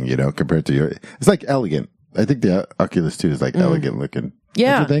thing, compared to it's like elegant. I think the Oculus 2 is like elegant looking.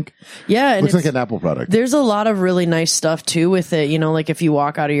 Yeah. Don't you think? Yeah. Looks like an Apple product. There's a lot of really nice stuff too with it. Like if you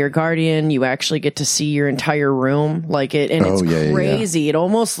walk out of your Guardian, you actually get to see your entire room. Like it, and it's crazy. Yeah. It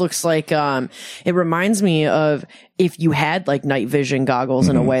almost looks like, it reminds me of if you had like night vision goggles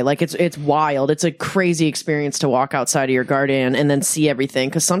in a way. Like it's wild. It's a crazy experience to walk outside of your Guardian and then see everything.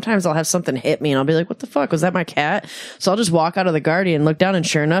 Cause sometimes I'll have something hit me and I'll be like, what the fuck? Was that my cat? So I'll just walk out of the Guardian, look down, and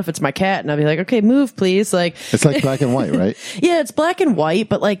sure enough, it's my cat. And I'll be like, okay, move please. Like, it's like black and white, right? Yeah, it's black and white,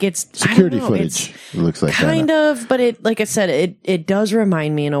 but like it's security footage. It looks like kind of, but it, like I said, it does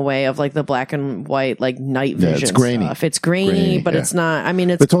remind me in a way of like the black and white, like night vision. It's grainy. Stuff. It's grainy, but it's not, I mean,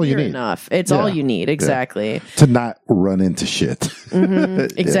 it's all you need enough. It's all you need. Exactly. To not not run into shit.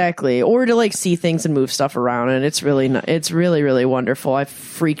 Exactly. Yeah. Or to like see things and move stuff around. And it's really, really wonderful. I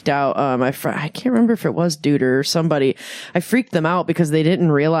freaked out. I can't remember if it was Duder or somebody. I freaked them out because they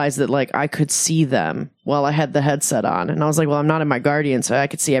didn't realize that like I could see them while I had the headset on. And I was like, well, I'm not in my Guardian, so I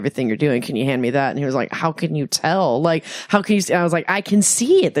could see everything you're doing. Can you hand me that? And he was like, how can you tell? Like, how can you see? I was like, I can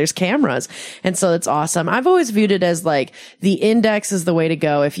see it. There's cameras. And so it's awesome. I've always viewed it as like the Index is the way to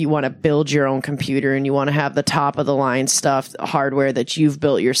go if you want to build your own computer and you want to have the top of the line stuff, hardware that you've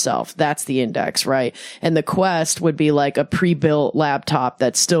built yourself. That's the Index, right? And the Quest would be like a pre-built laptop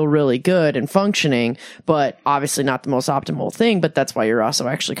that's still really good and functioning, but obviously not the most optimal thing. But that's why you're also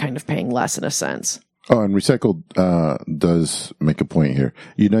actually kind of paying less in a sense. Oh, and Recycled does make a point here.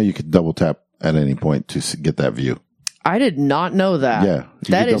 You know, you could double tap at any point to get that view. I did not know that. Yeah,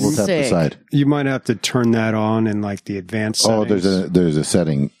 that is double tap sick. The side. You might have to turn that on in like the advanced settings. Oh, there's a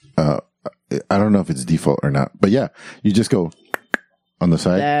setting. I don't know if it's default or not, but yeah, you just go on the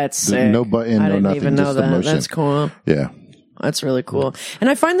side. That's sick. No button, no nothing. Even know just that. the motion. That's cool. Yeah. That's really cool.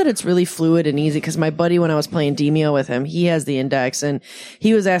 And I find that it's really fluid and easy because my buddy, when I was playing Demio with him, he has the Index and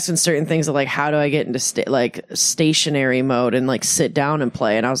he was asking certain things like, how do I get into stationary mode and like sit down and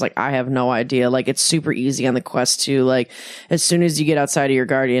play? And I was like, I have no idea. Like it's super easy on the Quest 2. Like as soon as you get outside of your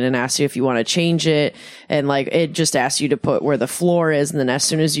Guardian and asks you if you want to change it and like it just asks you to put where the floor is. And then as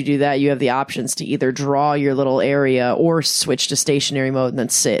soon as you do that, you have the options to either draw your little area or switch to stationary mode and then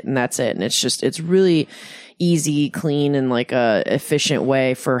sit and that's it. And it's really easy, clean, and like a efficient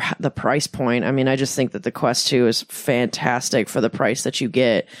way for the price point. I mean, I just think that the Quest 2 is fantastic for the price that you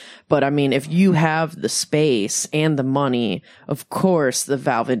get. But I mean, if you have the space and the money, of course, the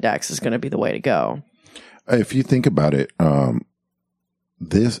Valve Index is going to be the way to go. If you think about it, when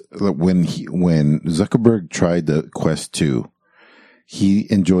Zuckerberg tried the Quest 2,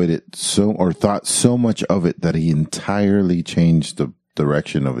 he enjoyed it thought so much of it that he entirely changed the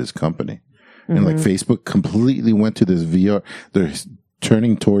direction of his company. And like Facebook completely went to this VR. They're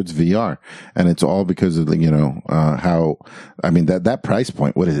turning towards VR, and it's all because of how. I mean that price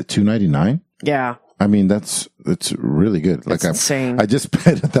point. What is it? $299? Yeah. I mean it's really good. That's insane. I just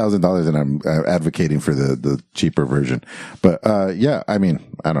paid $1,000, and I'm advocating for the cheaper version. But yeah, I mean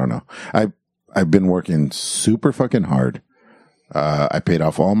I don't know. I've been working super fucking hard. I paid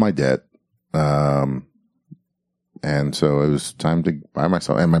off all my debt. And so it was time to buy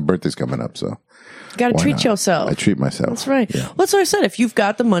myself, and my birthday's coming up, so. You gotta treat yourself. I treat myself. That's right. Yeah. Well, that's what I said. If you've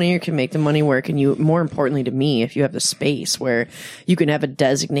got the money or can make the money work, and you, more importantly to me, if you have the space where you can have a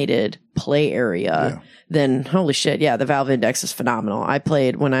designated play area, then holy shit, yeah, the Valve Index is phenomenal. I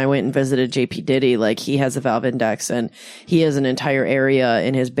played when I went and visited JP Diddy, like he has a Valve Index and he has an entire area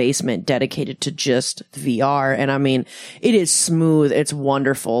in his basement dedicated to just VR. And I mean, it is smooth. It's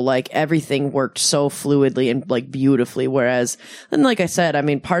wonderful. Like everything worked so fluidly and like beautifully. Whereas, and like I said, I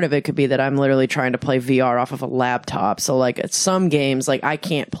mean, part of it could be that I'm literally trying to play VR off of a laptop. So like at some games, like I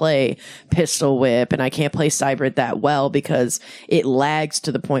can't play Pistol Whip and I can't play Cybrid that well because it lags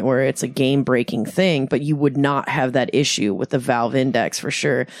to the point where it's a game breaking thing. But you would not have that issue with the Valve Index for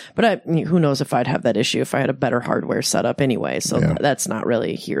sure. But who knows if I'd have that issue if I had a better hardware setup anyway. So that's not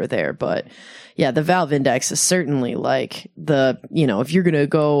really here or there. But yeah, the Valve Index is certainly like if you're going to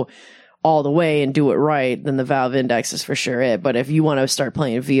go all the way and do it right, then the Valve Index is for sure it. But if you want to start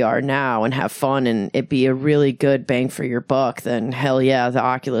playing VR now and have fun and it be a really good bang for your buck, then hell yeah, the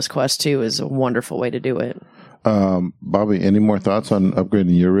Oculus Quest 2 is a wonderful way to do it. Bobby, any more thoughts on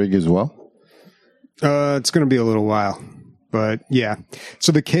upgrading your rig as well? It's going to be a little while, but yeah.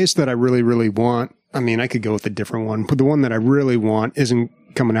 So the case that I really, really want, I mean, I could go with a different one, but the one that I really want isn't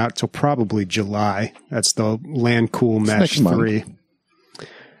coming out till probably July. That's the LandCool Mesh 3.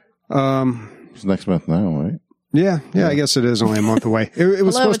 It's next month now, right? Yeah. I guess it is only a month away. It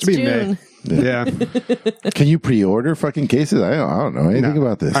was supposed to be June. May. Yeah. Can you pre-order fucking cases? I don't know anything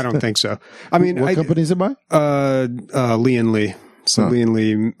about this. I don't think so. I mean, what company is it by? Lee and Lee. So Lee and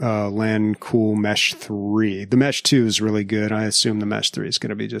Lee LandCool Mesh 3. The Mesh 2 is really good. I assume the Mesh 3 is going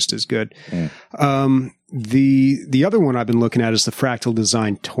to be just as good. The other one I've been looking at is the Fractal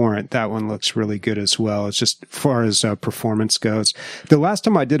Design Torrent. That one looks really good as well. It's just as far as performance goes. The last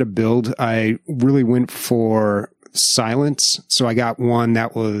time I did a build, I really went for silence. So I got one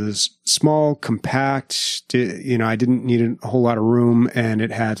that was small, compact. I didn't need a whole lot of room, and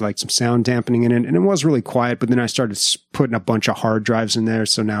it had like some sound dampening in it, and it was really quiet. But then I started putting a bunch of hard drives in there,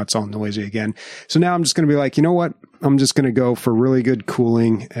 so now it's all noisy again. So now I'm just going to be like, you know what? I'm just going to go for really good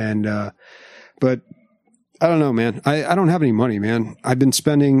cooling, and but I don't know, man. I don't have any money, man. I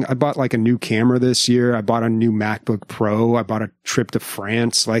bought like a new camera this year. I bought a new MacBook Pro. I bought a trip to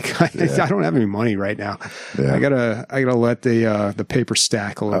France. Like I don't have any money right now. Yeah. I gotta let the paper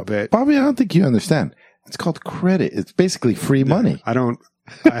stack a little bit. Bobby, I don't think you understand. It's called credit. It's basically free money. I didn't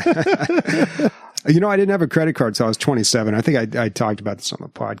have a credit card till I was 27. I think I talked about this on the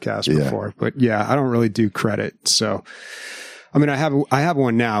podcast before, but I don't really do credit. So, I mean, I have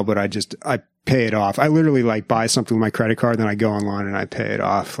one now, but I pay it off. I literally like buy something with my credit card, then I go online and I pay it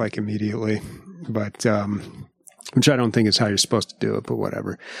off like immediately. But, which I don't think is how you're supposed to do it, but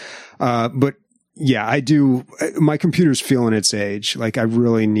whatever. But yeah, I do. My computer's feeling its age. Like I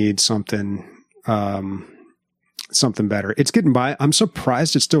really need something better. It's getting by. I'm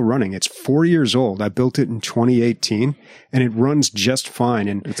surprised it's still running. It's 4 years old. I built it in 2018 and it runs just fine.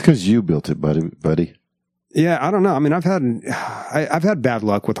 And it's because you built it, buddy. Yeah, I don't know. I mean, I've had bad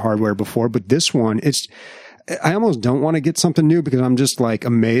luck with hardware before, but this one, I almost don't want to get something new because I'm just like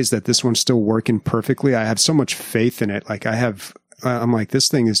amazed that this one's still working perfectly. I have so much faith in it. Like I'm like, this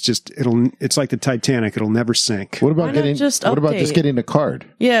thing is it's like the Titanic. It'll never sink. What about just getting a card?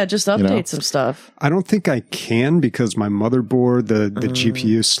 Yeah, just update some stuff. I don't think I can because my motherboard, the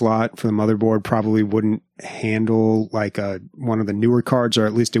GPU slot for the motherboard probably wouldn't handle like one of the newer cards, or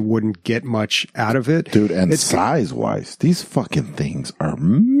at least it wouldn't get much out of it. Dude, and size wise, these fucking things are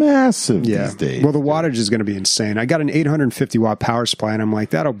massive these days. Well, the wattage is going to be insane. I got an 850 watt power supply and I'm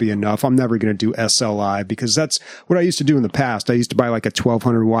like, that'll be enough. I'm never going to do SLI because that's what I used to do in the past. I used to buy like a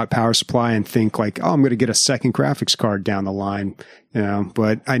 1200 watt power supply and think like, oh, I'm going to get a second graphics card down the line,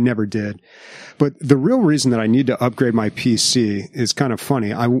 but I never did. But the real reason that I need to upgrade my PC is kind of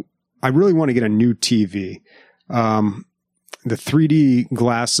funny. I really want to get a new TV. The 3D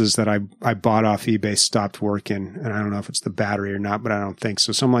glasses that I bought off eBay stopped working, and I don't know if it's the battery or not, but I don't think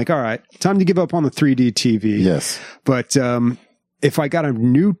so. So I'm like, all right, time to give up on the 3D TV. Yes. But if I got a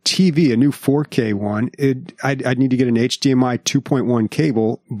new TV, a new 4K one, I'd need to get an HDMI 2.1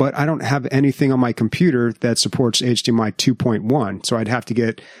 cable, but I don't have anything on my computer that supports HDMI 2.1. So I'd have to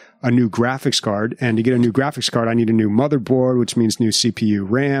get a new graphics card, and to get a new graphics card, I need a new motherboard, which means new CPU,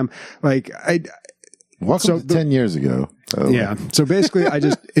 RAM. Like welcome to 10 years ago. Yeah. So basically,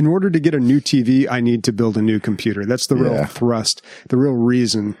 in order to get a new TV, I need to build a new computer. That's the real thrust, the real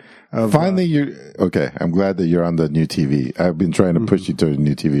reason. Finally, okay. I'm glad that you're on the new TV. I've been trying to push you to a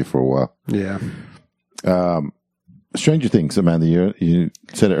new TV for a while. Yeah. Stranger Things, Amanda, you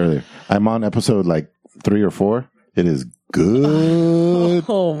said it earlier. I'm on episode like 3 or 4. It is good.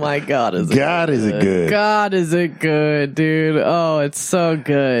 Oh my God, is it good? God, is it good, dude? Oh, it's so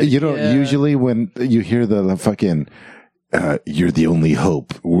good. You know, usually when you hear the fucking, you're the only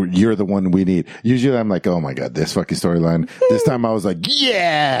hope, you're the one we need. Usually I'm like, oh my God, this fucking storyline. This time I was like,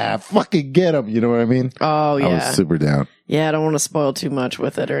 yeah, fucking get him. You know what I mean? Oh yeah. I was super down. Yeah, I don't want to spoil too much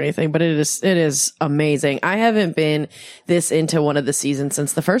with it or anything, but it is amazing. I haven't been this into one of the seasons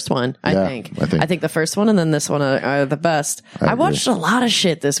since the first one, I think the first one and then this one are the best. I watched a lot of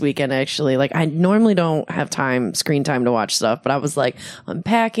shit this weekend, actually. Like, I normally don't have screen time to watch stuff, but I was like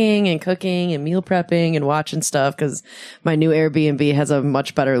unpacking and cooking and meal prepping and watching stuff because my new Airbnb has a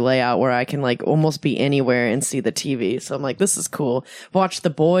much better layout where I can like almost be anywhere and see the TV. So I'm like, this is cool. Watch The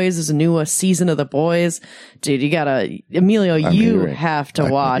Boys. There's a new season of The Boys. Dude, Emilio, you have to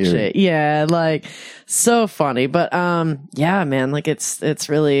watch it. Yeah, like so funny. But yeah, man, like it's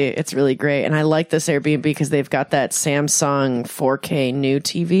really great. And I like this Airbnb because they've got that Samsung 4K new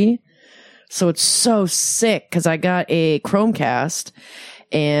TV. So it's so sick because I got a Chromecast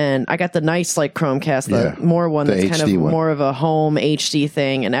and I got the nice like Chromecast, the more one that's kind of more of a home HD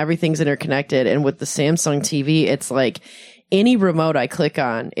thing, and everything's interconnected. And with the Samsung TV, it's like any remote I click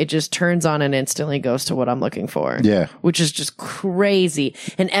on, it just turns on and instantly goes to what I'm looking for. Yeah. Which is just crazy.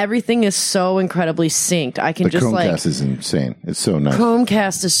 And everything is so incredibly synced. I can just like... Chromecast is insane. It's so nice.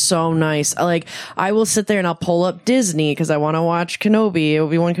 Chromecast is so nice. Like, I will sit there and I'll pull up Disney because I want to watch Kenobi,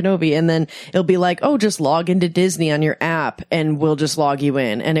 Obi-Wan Kenobi. And then it'll be like, oh, just log into Disney on your app and we'll just log you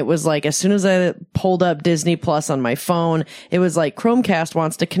in. And it was like, as soon as I pulled up Disney Plus on my phone, it was like, Chromecast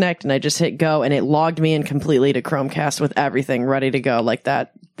wants to connect. And I just hit go and it logged me in completely to Chromecast with everything ready to go like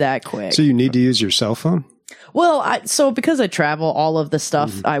that quick. So you need to use your cell phone? Well, so because I travel, all of the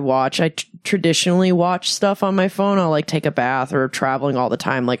stuff I watch, I traditionally watch stuff on my phone. I'll like take a bath or traveling all the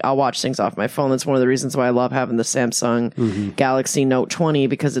time. Like I'll watch things off my phone. That's one of the reasons why I love having the Samsung Galaxy Note 20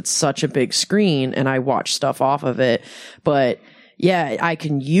 because it's such a big screen and I watch stuff off of it. But yeah, I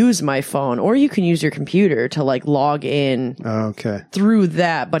can use my phone or you can use your computer to like log in through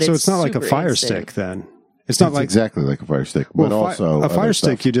that. But so it's not like a Fire Stick then. It's not like exactly like a Fire Stick, but also a Fire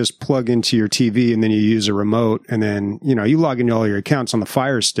Stick you just plug into your TV and then you use a remote, and then you log into all your accounts on the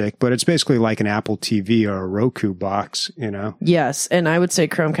Fire Stick. But it's basically like an Apple TV or a Roku box, Yes, and I would say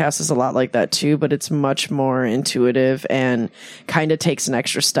Chromecast is a lot like that too, but it's much more intuitive and kind of takes an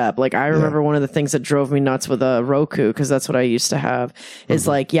extra step. Like I remember one of the things that drove me nuts with a Roku, because that's what I used to have, is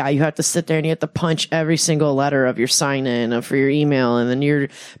like, you have to sit there and you have to punch every single letter of your sign in for your email and then your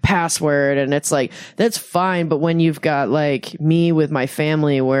password, and it's like that's fine. But when you've got like me with my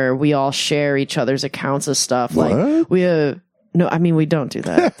family where we all share each other's accounts of stuff, like we have. No, I mean, we don't do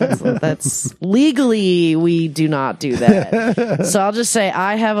that. That's legally, we do not do that. So I'll just say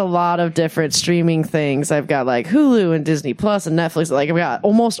I have a lot of different streaming things. I've got like Hulu and Disney Plus and Netflix. Like I've got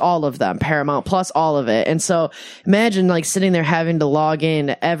almost all of them, Paramount Plus, all of it. And so imagine like sitting there having to log in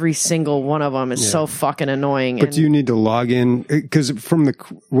to every single one of them is so fucking annoying. But do you need to log in? Because from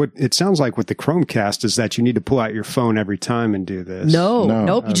what it sounds like with the Chromecast is that you need to pull out your phone every time and do this.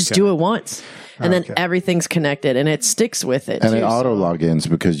 Nope. You just do it once. And then everything's connected and it sticks with it. And it auto logins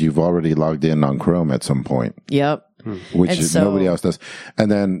because you've already logged in on Chrome at some point. Yep. Which nobody else does. And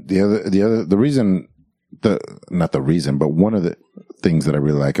then the reason, not the reason, but one of the things that I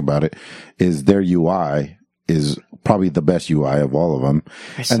really like about it is their UI is probably the best UI of all of them.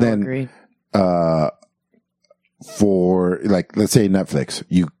 I so agree. For like, let's say Netflix,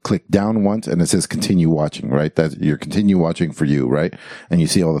 you click down once and it says continue watching, right? That's your continue watching for you, right? And you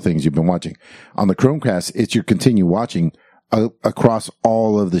see all the things you've been watching. On the Chromecast, it's your continue watching across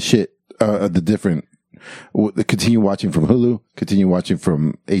all of the shit, the different, continue watching from Hulu, continue watching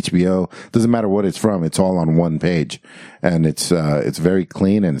from HBO. Doesn't matter what it's from. It's all on one page, and it's very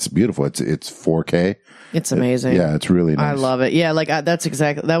clean and it's beautiful. It's 4K. It's amazing. It's really nice. I love it. Yeah, like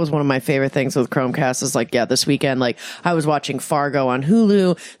that was one of my favorite things with Chromecast is like, this weekend, like I was watching Fargo on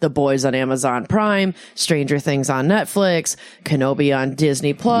Hulu, The Boys on Amazon Prime, Stranger Things on Netflix, Kenobi on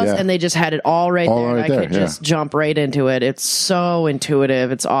Disney Plus, and they just had it all right there. I could just jump right into it. It's so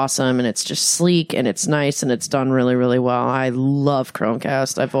intuitive. It's awesome. And it's just sleek and it's nice and it's done really, really well. I love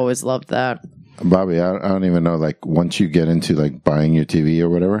Chromecast. I've always loved that. Bobby, I don't even know, like once you get into like buying your TV or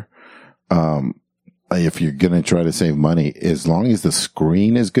whatever, if you're going to try to save money, as long as the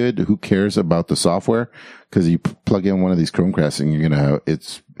screen is good, who cares about the software? Because you plug in one of these Chromecasts and you're going to have,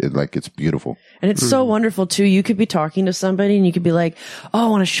 it's beautiful. And it's so wonderful too. You could be talking to somebody and you could be like, oh, I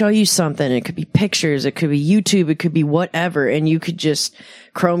want to show you something. It could be pictures. It could be YouTube. It could be whatever. And you could just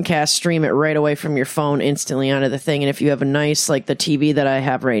Chromecast stream it right away from your phone instantly onto the thing. And if you have a nice, like the TV that I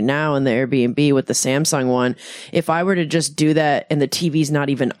have right now in the Airbnb with the Samsung one, if I were to just do that and the TV's not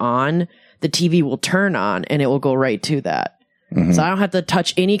even on, the TV will turn on and it will go right to that. Mm-hmm. So I don't have to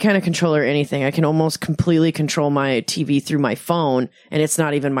touch any kind of controller or anything. I can almost completely control my TV through my phone and it's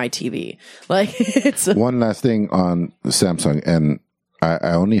not even my TV. Like it's one last thing on the Samsung, and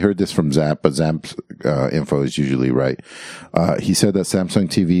I only heard this from Zap, but Zap's info is usually right. He said that Samsung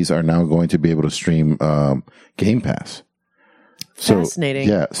TVs are now going to be able to stream Game Pass. Fascinating.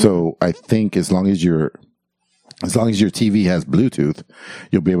 So, so I think as long as your TV has Bluetooth,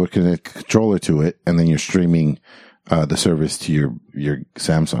 you'll be able to connect a controller to it, and then you're streaming the service to your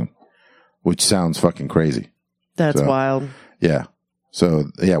Samsung, which sounds fucking crazy. That's wild. Yeah.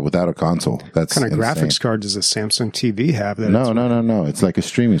 So without a console, that's what kind of insane. graphics card does a Samsung TV have? No. It's like a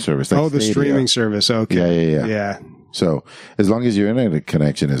streaming service. Like the streaming service. Okay. Yeah. So as long as your internet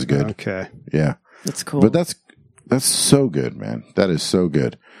connection is good. Okay. Yeah. That's cool. But that's so good, man. That is so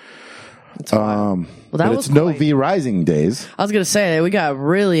good. But it's no V-Rising days. I was going to say that we got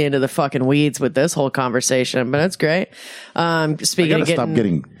really into the fucking weeds with this whole conversation, but that's great. Speaking of stop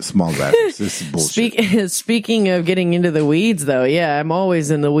getting small graphics. This is bullshit. Speaking of getting into the weeds, though, yeah, I'm always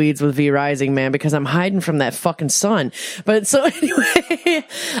in the weeds with V-Rising, man, because I'm hiding from that fucking sun. But so anyway,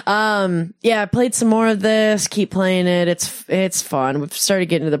 I played some more of this. Keep playing it. It's fun. We've started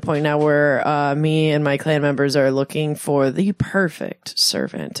getting to the point now where me and my clan members are looking for the perfect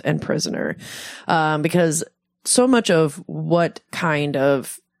servant and prisoner. Because so much of what kind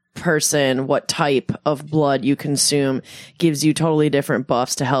of person, what type of blood you consume gives you totally different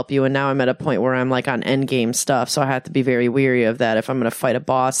buffs to help you. And now I'm at a point where I'm like on end game stuff. So I have to be very weary of that. If I'm going to fight a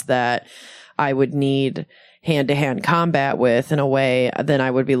boss that I would need hand-to-hand combat with in a way, then I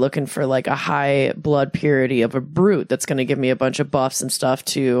would be looking for like a high blood purity of a brute that's going to give me a bunch of buffs and stuff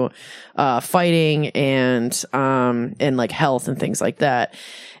to fighting and like health and things like that.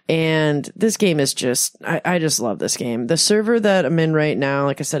 And this game is just, I just love this game. The server that I'm in right now,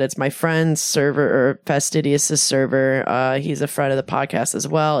 like I said, it's my friend's server, or Fastidious' server. He's a friend of the podcast as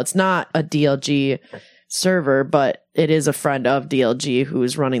well. It's not a DLG server, but it is a friend of DLG who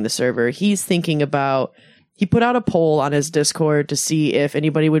is running the server. He's thinking about he put out a poll on his Discord to see if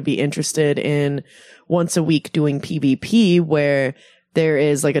anybody would be interested in once a week doing PvP, where there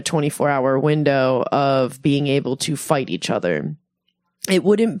is like a 24-hour window of being able to fight each other. It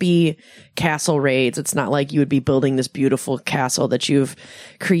wouldn't be castle raids. It's not like you would be building this beautiful castle that you've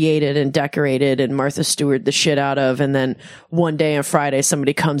created and decorated and Martha Stewart the shit out of. And then one day on Friday,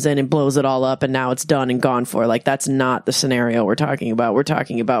 somebody comes in and blows it all up and now it's done and gone for. Like, that's not the scenario we're talking about. We're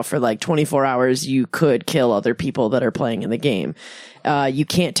talking about for like 24 hours, you could kill other people that are playing in the game. You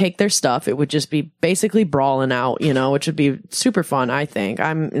can't take their stuff. It would just be basically brawling out, which would be super fun, I think.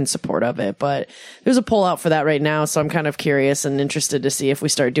 I'm in support of it, but there's a poll out for that right now. So I'm kind of curious and interested to see if we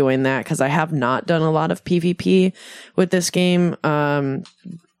start doing that, because I have not done a lot of PvP with this game.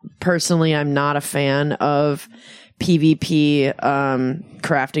 Personally, I'm not a fan of PvP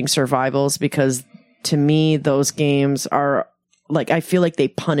crafting survivals, because to me, those games are like, I feel like they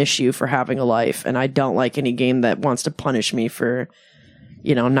punish you for having a life, and I don't like any game that wants to punish me for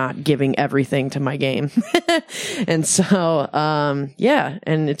not giving everything to my game. And so,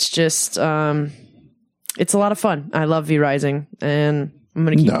 and it's just, it's a lot of fun. I love V Rising, and I'm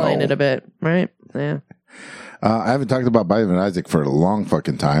going to keep playing it a bit, right? Yeah. I haven't talked about Binding of Isaac for a long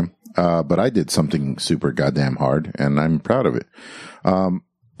fucking time, but I did something super goddamn hard, and I'm proud of it.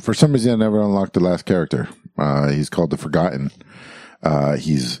 For some reason, I never unlocked the last character. He's called the Forgotten.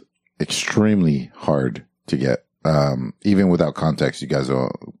 He's extremely hard to get. Even without context, you guys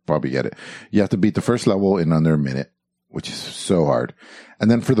will probably get it. You have to beat the first level in under a minute, which is so hard.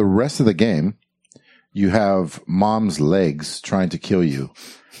 And then for the rest of the game, you have mom's legs trying to kill you.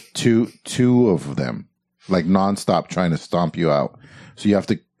 Two of them, like nonstop trying to stomp you out. So you have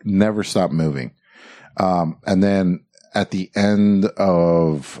to never stop moving. And then at the end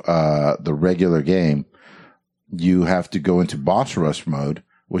of, the regular game, you have to go into boss rush mode,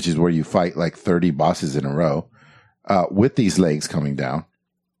 which is where you fight like 30 bosses in a row. With these legs coming down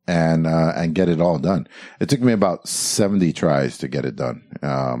and get it all done. It took me about 70 tries to get it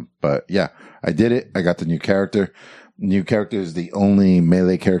done. But yeah, I did it. I got the new character. New character is the only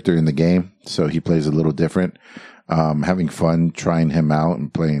melee character in the game, so he plays a little different. Having fun trying him out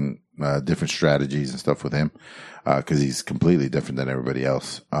and playing different strategies and stuff with him, because he's completely different than everybody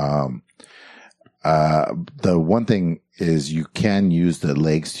else. The one thing is you can use the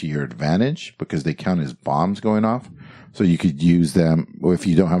legs to your advantage because they count as bombs going off. So you could use them, or if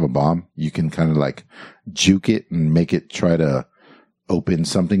you don't have a bomb, you can kind of like juke it and make it try to open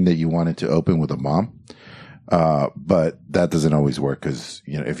something that you wanted to open with a bomb. But that doesn't always work because,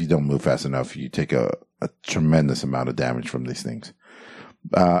 if you don't move fast enough, you take a tremendous amount of damage from these things.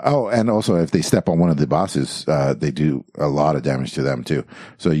 And also if they step on one of the bosses, they do a lot of damage to them too.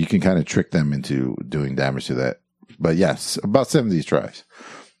 So you can kind of trick them into doing damage to that. But yes, about 70 tries.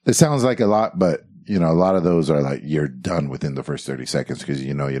 It sounds like a lot, but a lot of those are like, you're done within the first 30 seconds because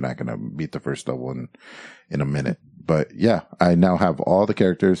you're not going to beat the first level in a minute. But yeah, I now have all the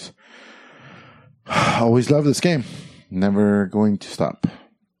characters. Always love this game. Never going to stop.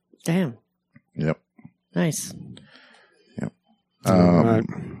 Damn. Yep. Nice. Yep. All right.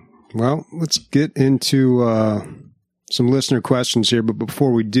 Well, let's get into some listener questions here. But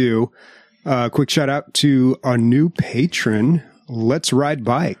before we do, quick shout out to our new patron, Let's Ride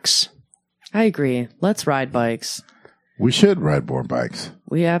Bikes. I agree. Let's ride bikes. We should ride more bikes.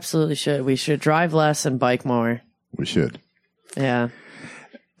 We absolutely should. We should drive less and bike more. We should. Yeah.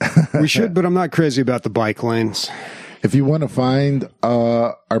 We should, but I'm not crazy about the bike lanes. If you want to find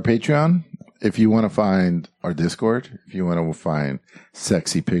our Patreon, if you want to find our Discord, if you want to find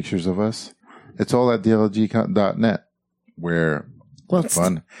sexy pictures of us, it's all at dlg.net, where it's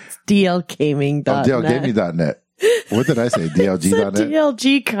fun. It's dlgaming.net. dlgaming.net. What did I say? DLG.net?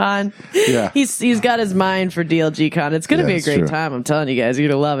 DLGCon. Yeah. He's got his mind for DLGCon. It's going to be a great time. I'm telling you guys, you're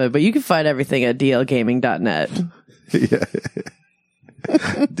going to love it. But you can find everything at dlgaming.net. Yeah.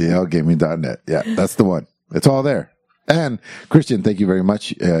 dlgaming.net. Yeah, that's the one. It's all there. And Christian, thank you very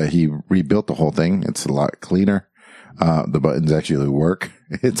much. He rebuilt the whole thing. It's a lot cleaner. The buttons actually work.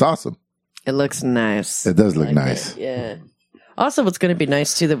 It's awesome. It looks nice. It does look nice. Yeah. Also, what's going to be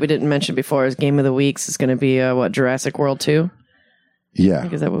nice, too, that we didn't mention before is Game of the Weeks is going to be, Jurassic World 2? Yeah.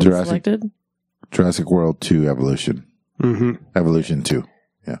 Is that what we selected? Jurassic World 2 Evolution. Mm-hmm. Evolution 2.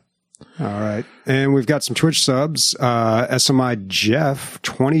 Yeah. All right. And we've got some Twitch subs. SMI Jeff,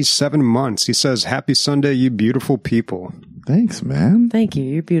 27 months. He says, Happy Sunday, you beautiful people. Thanks, man. Thank you.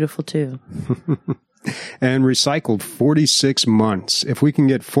 You're beautiful, too. And Recycled, 46 months. If we can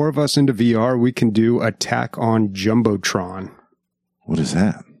get 4 of us into VR, we can do Attack on Jumbotron. What is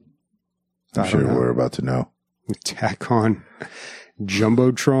that? I'm sure we're about to know. Attack on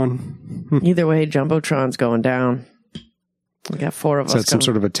Jumbotron. Either way, Jumbotron's going down. We got 4 of us. Is that some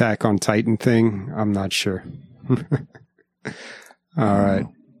sort of Attack on Titan thing? I'm not sure. All right.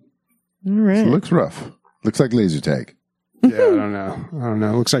 All right. It looks rough. Looks like laser tag. Yeah, I don't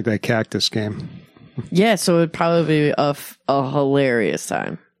know. It looks like that cactus game. Yeah, so it'd probably be a hilarious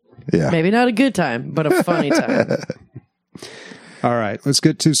time. Yeah. Maybe not a good time, but a funny time. All right, let's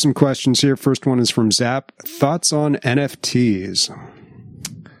get to some questions here. First one is from Zap. Thoughts on NFTs?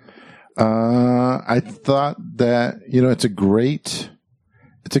 I thought that, it's a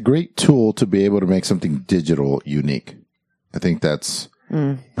great tool to be able to make something digital unique. I think that's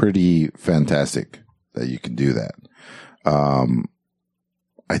pretty fantastic that you can do that.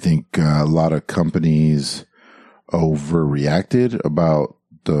 I think a lot of companies overreacted about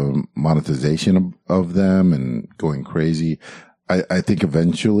the monetization of them and going crazy. I think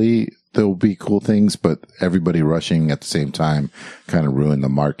eventually there'll be cool things, but everybody rushing at the same time kind of ruined the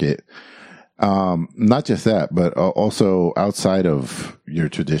market. Not just that, but also outside of your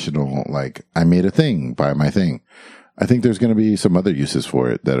traditional, like, I made a thing, buy my thing. I think there's going to be some other uses for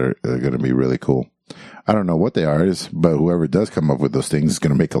it that are going to be really cool. I don't know what they are, but whoever does come up with those things is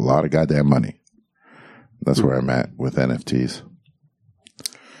going to make a lot of goddamn money. That's where I'm at with NFTs.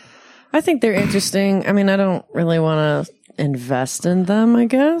 I think they're interesting. I mean, I don't really want to invest in them, I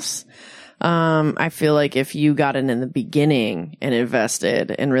guess. I feel like if you got in the beginning and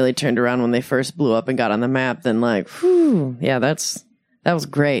invested and really turned around when they first blew up and got on the map, then like, whew, yeah, that was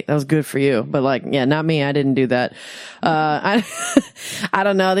great. That was good for you. But like, yeah, not me. I didn't do that. I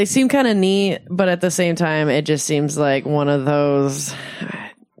don't know. They seem kind of neat, but at the same time, it just seems like one of those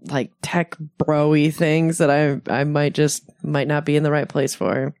like tech bro-y things that I might not be in the right place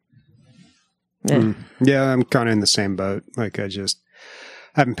for. Yeah. Yeah, I'm kind of in the same boat. Like, I just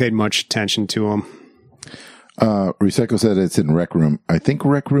haven't paid much attention to them. Recycle said it's in Rec Room. I think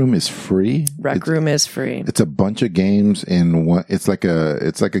Rec Room is free. Rec Room is free. It's a bunch of games in one. It's like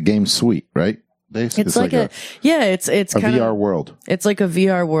a game suite, right? It's like a it's a kinda, VR world. It's like a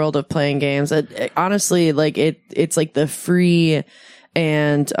VR world of playing games. Honestly, like it's like the free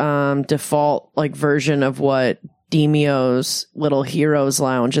and default like version of what Demio's Little Heroes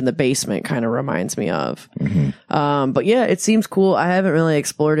Lounge in the basement kind of reminds me of. Mm-hmm. But yeah, it seems cool. I haven't really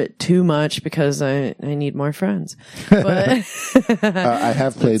explored it too much because I need more friends. But I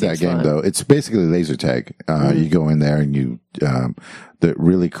have played that game fun. Though. It's basically laser tag. You go in there and you, the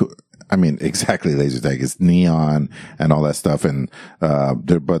really cool, I mean, exactly laser tag. It's neon and all that stuff. And,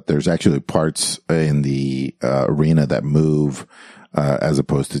 but there's actually parts in the, arena that move, as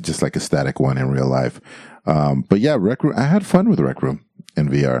opposed to just like a static one in real life. But yeah, Rec Room, I had fun with Rec Room in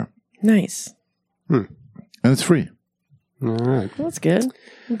VR. Nice. And it's free. All right. Well, that's good.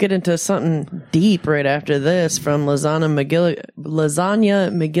 We'll get into something deep right after this from Lasagna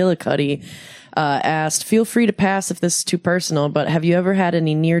McGillicuddy. Asked, feel free to pass if this is too personal, but have you ever had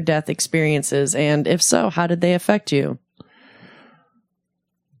any near-death experiences? And if so, how did they affect you?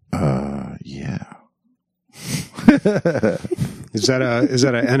 Yeah. Is that a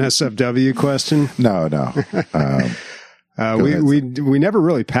NSFW question? No. We never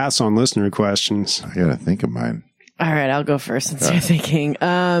really pass on listener questions. I gotta think of mine. All right, I'll go first since you're thinking.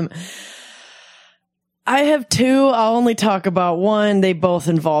 I have 2. I'll only talk about one. They both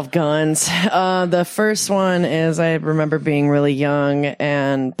involve guns. The first one is I remember being really young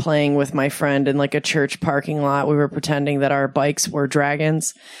and playing with my friend in like a church parking lot. We were pretending that our bikes were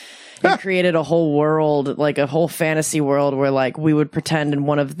dragons. It created a whole world, like a whole fantasy world where like we would pretend in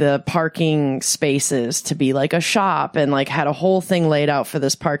one of the parking spaces to be like a shop and like had a whole thing laid out for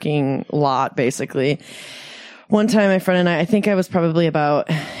this parking lot, basically. One time my friend and I think I was probably about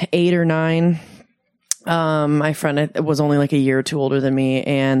 8 or 9. My friend was only like a year or 2 older than me.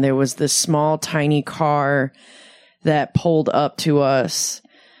 And there was this small, tiny car that pulled up to us.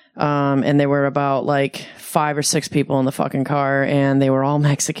 And there were about like 5 or 6 people in the fucking car and they were all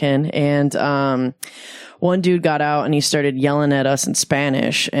Mexican. And, one dude got out and he started yelling at us in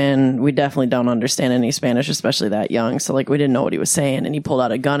Spanish, and we definitely don't understand any Spanish, especially that young. So like we didn't know what he was saying, and he pulled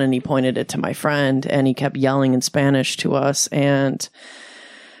out a gun and he pointed it to my friend and he kept yelling in Spanish to us. And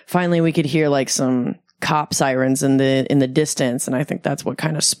finally we could hear like some cop sirens in the distance. And I think that's what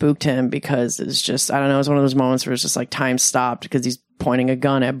kind of spooked him, because it's just, I don't know, it was one of those moments where it's just like time stopped because he's pointing a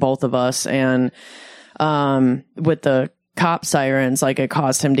gun at both of us. And, with the cop sirens, like it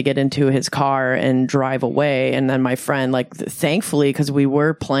caused him to get into his car and drive away. And then my friend, like, thankfully, because we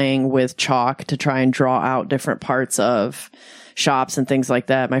were playing with chalk to try and draw out different parts of shops and things like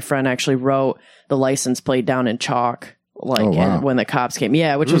that, my friend actually wrote the license plate down in chalk, like when the cops came.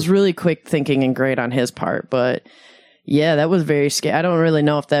 Yeah, which was really quick thinking and great on his part. But Yeah, that was very scary. I don't really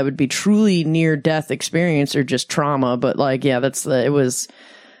know if that would be truly near death experience or just trauma, but like, yeah, it was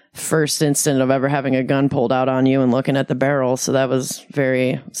first instant of ever having a gun pulled out on you and looking at the barrel. So that was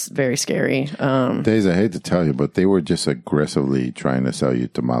very, very scary. Days, I hate to tell you, but they were just aggressively trying to sell you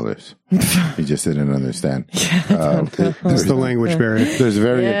tamales. You just didn't understand. There's the language barrier. There's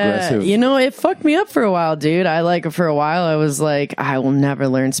very aggressive. You know, it fucked me up for a while, dude. For a while, I was like, I will never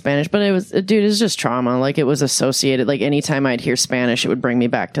learn Spanish. But it's just trauma. Like, it was associated. Like, anytime I'd hear Spanish, it would bring me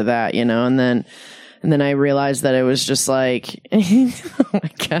back to that, you know? And then I realized that it was just like, oh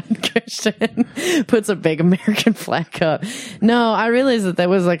my God, Christian puts a big American flag up. No, I realized that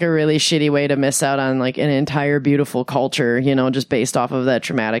was like a really shitty way to miss out on like an entire beautiful culture, you know, just based off of that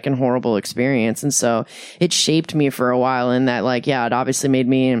traumatic and horrible experience. And so it shaped me for a while, in that, like, yeah, it obviously made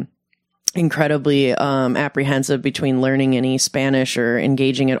me incredibly apprehensive between learning any Spanish or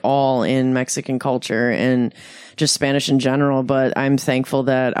engaging at all in Mexican culture and just Spanish in general. But I'm thankful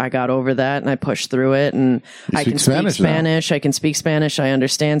that I got over that and I pushed through it, and I can speak Spanish. I can speak Spanish. I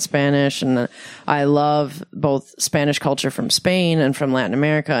understand Spanish, and I love both Spanish culture from Spain and from Latin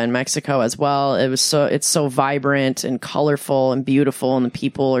America and Mexico as well. It's so vibrant and colorful and beautiful, and the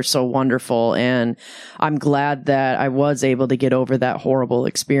people are so wonderful. And I'm glad that I was able to get over that horrible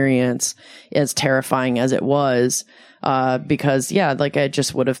experience, as terrifying as it was. Because yeah, like, I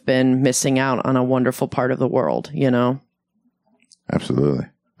just would have been missing out on a wonderful part of the world, you know? Absolutely.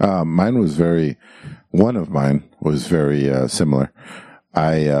 One of mine was very similar.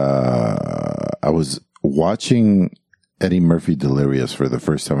 I was watching Eddie Murphy Delirious for the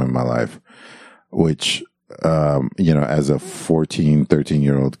first time in my life, which, you know, as a 14,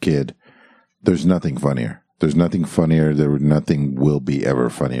 13-year-old kid, there's nothing funnier. Nothing will be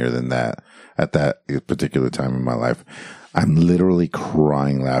ever funnier than that at that particular time in my life. I'm literally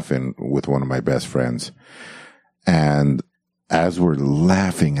crying laughing with one of my best friends. And as we're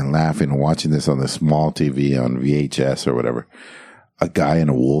laughing and laughing, watching this on the small TV on VHS or whatever, a guy in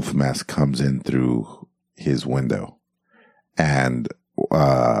a wolf mask comes in through his window, and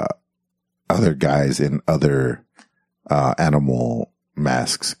other guys in other animal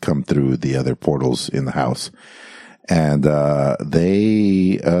masks come through the other portals in the house. And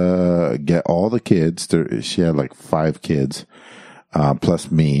they get all the kids. She had like 5 kids,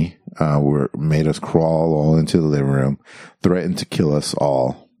 plus me. Made us crawl all into the living room, threatened to kill us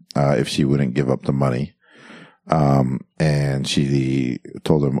all if she wouldn't give up the money. And she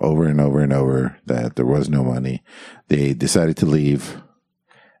told them over and over and over that there was no money. They decided to leave.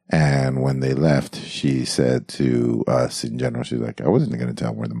 And when they left, she said to us in general, she's like, I wasn't going to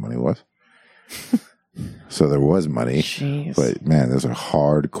tell them where the money was. So there was money. Jeez. But man, there's a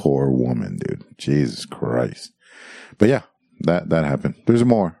hardcore woman, dude. Jesus Christ. But yeah, that happened. There's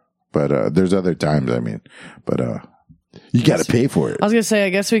more, but there's other times, I mean, but you got to pay for it. I was going to say, I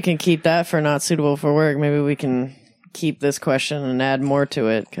guess we can keep that for not suitable for work. Maybe we can keep this question and add more to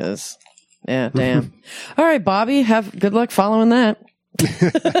it, because, yeah, damn. All right, Bobby, have good luck following that.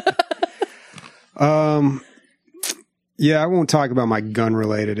 Yeah, I won't talk about my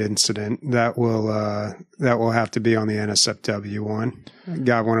gun-related incident. That will have to be on the NSFW one.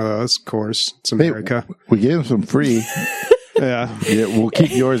 Got one of those, of course. It's America. Hey, we gave them some free. Yeah, we'll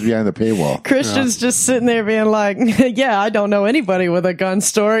keep yours behind the paywall. Christian's just sitting there being like, yeah, I don't know anybody with a gun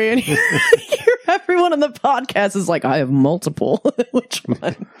story. And everyone on the podcast is like, I have multiple. Which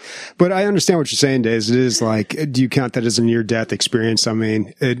one? But I understand what you're saying, Days. It is like, do you count that as a near-death experience? I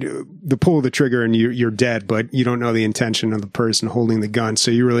mean, the pull of the trigger and you're dead, but you don't know the intention of the person holding the gun,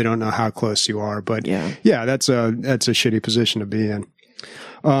 so you really don't know how close you are. But yeah, that's a shitty position to be in.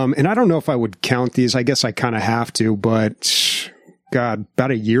 And I don't know if I would count these. I guess I kind of have to, but God,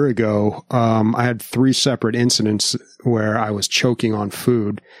 about a year ago, I had 3 separate incidents where I was choking on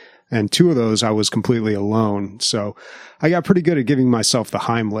food, and 2 of those I was completely alone. So I got pretty good at giving myself the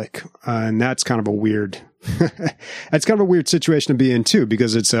Heimlich. And that's kind of a weird, that's kind of a weird situation to be in too,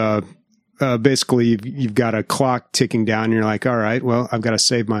 because it's, basically you've got a clock ticking down and you're like, all right, well, I've got to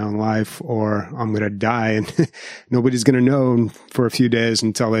save my own life or I'm going to die, and nobody's going to know for a few days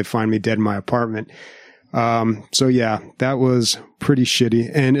until they find me dead in my apartment. So yeah, that was pretty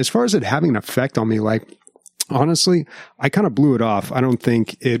shitty. And as far as it having an effect on me, like, honestly, I kind of blew it off. I don't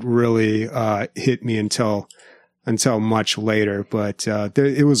think it really, hit me until much later, but,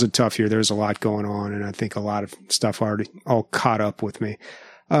 it was a tough year. There was a lot going on, and I think a lot of stuff already all caught up with me.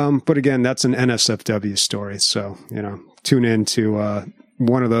 But again, that's an NSFW story. So, you know, tune in to,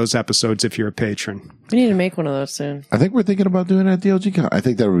 one of those episodes if you're a patron. We need to make one of those soon. I think we're thinking about doing it at DLG Con. I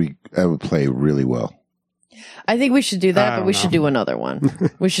think that would play really well. I think we should do that, but we should do another one.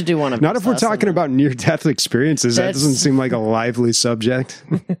 We should do one of Not if we're talking about near-death experiences. That doesn't seem like a lively subject.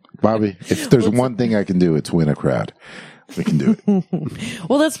 Bobby, if there's one thing I can do, it's win a crowd. We can do it.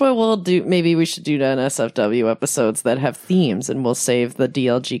 Well, that's what we'll do. Maybe we should do NSFW episodes that have themes, and we'll save the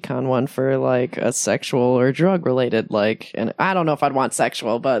DLG Con one for like a sexual or drug related, like, and I don't know if I'd want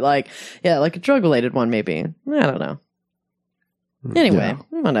sexual, but like, yeah, like a drug related one, maybe. I don't know. Anyway,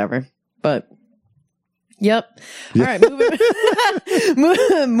 whatever. But yep. All right, moving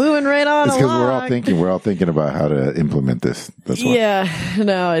right on. It's because we're all thinking about how to implement this. That's why. Yeah.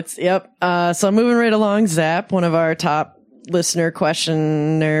 No, it's yep. So moving right along, Zap, one of our top listener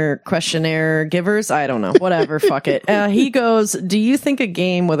questionnaire givers. I don't know. Whatever. Fuck it. He goes, do you think a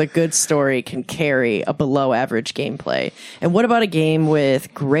game with a good story can carry a below average gameplay? And what about a game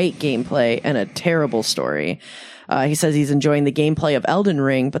with great gameplay and a terrible story? He says he's enjoying the gameplay of Elden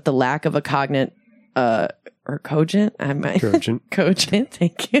Ring, but the lack of a cogent, cogent,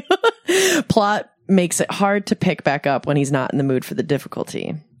 thank you. Plot makes it hard to pick back up when he's not in the mood for the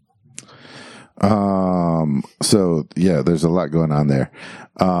difficulty. So yeah, there's a lot going on there.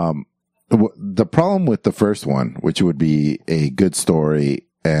 The problem with the first one, which would be a good story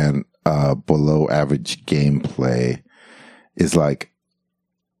and below average gameplay, is like,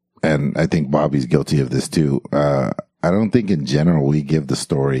 and I think Bobby's guilty of this too. I don't think in general we give the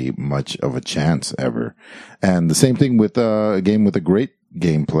story much of a chance ever. And the same thing with a game with a great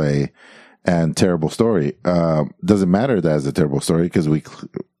gameplay and terrible story. Doesn't matter that it's a terrible story because we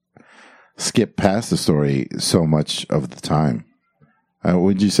skip past the story so much of the time.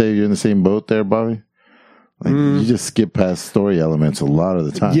 Would you say you're in the same boat there, Bobby? Like, you just skip past story elements a lot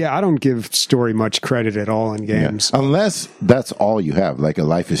of the time. Yeah, I don't give story much credit at all in games. Yeah. Unless that's all you have, like a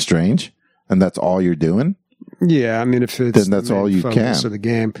Life is Strange, and that's all you're doing. Yeah, I mean, if it's then that's all you can of the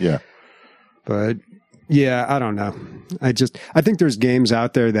game. Yeah, but yeah, I don't know. I think there's games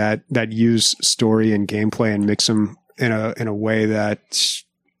out there that use story and gameplay and mix them in a way that's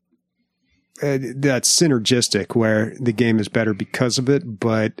synergistic, where the game is better because of it.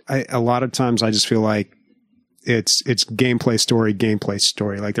 But a lot of times, I just feel like it's gameplay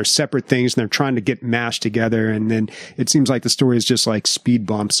story. Like they're separate things and they're trying to get mashed together. And then it seems like the story is just like speed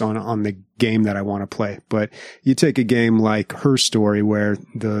bumps on the game that I want to play. But you take a game like Her Story, where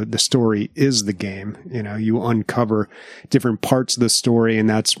the story is the game, you uncover different parts of the story, and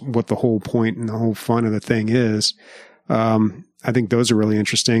that's what the whole point and the whole fun of the thing is. I think those are really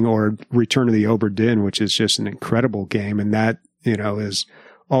interesting. Or Return of the Obra Dinn, which is just an incredible game. And that, is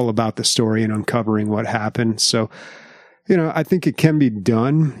all about the story and uncovering what happened. So, I think it can be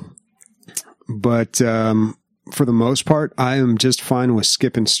done, but, for the most part, I am just fine with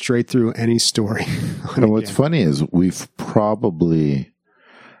skipping straight through any story. What's funny is we've probably,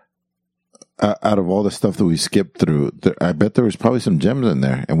 out of all the stuff that we skipped through, I bet there was probably some gems in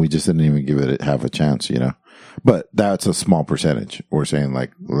there and we just didn't even give it half a chance, but that's a small percentage. We're saying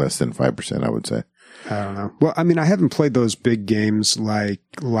like less than 5%, I would say. I don't know. Well, I mean, I haven't played those big games like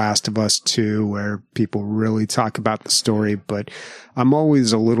Last of Us 2 where people really talk about the story, but I'm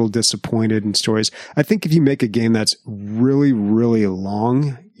always a little disappointed in stories. I think if you make a game that's really, really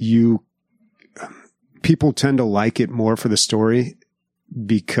long, people tend to like it more for the story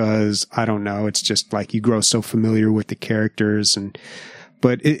because, I don't know, it's just like you grow so familiar with the characters,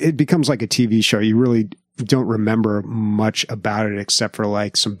 but it becomes like a TV show. You really don't remember much about it except for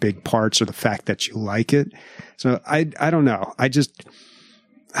like some big parts or the fact that you like it. So I don't know. I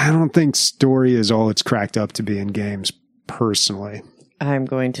don't think story is all it's cracked up to be in games personally. I'm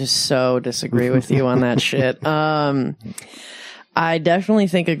going to so disagree with you on that shit. I definitely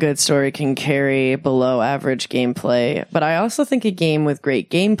think a good story can carry below average gameplay, but I also think a game with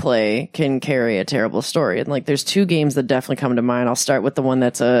great gameplay can carry a terrible story. And like, there's two games that definitely come to mind. I'll start with the one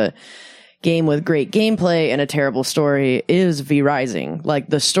that's a game with great gameplay and a terrible story is V Rising. Like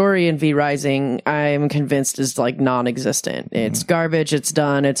the story in V Rising, I'm convinced is like non-existent. It's garbage. It's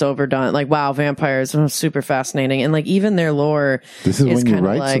done. It's overdone. Like, wow, vampires, super fascinating. And like even their lore. This is when you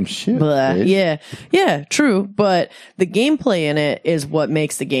write like, some shit. Yeah, true. But the gameplay in it is what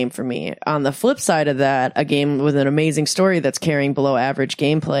makes the game for me. On the flip side of that, a game with an amazing story that's carrying below average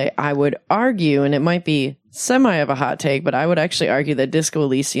gameplay, I would argue, and it might be semi of a hot take, but I would actually argue that Disco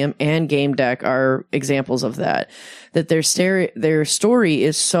Elysium and Game Deck are examples of that. That their story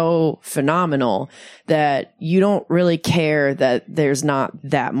is so phenomenal that you don't really care that there's not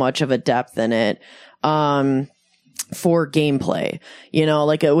that much of a depth in it. for gameplay. You know,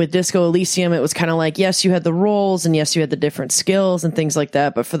 like with Disco Elysium, it was kind of like, yes, you had the roles and yes, you had the different skills and things like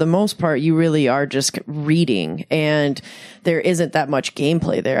that. But for the most part, you really are just reading and there isn't that much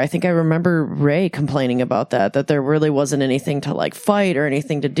gameplay there. I think I remember Ray complaining about that there really wasn't anything to like fight or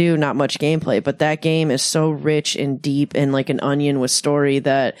anything to do, not much gameplay. But that game is so rich and deep and like an onion with story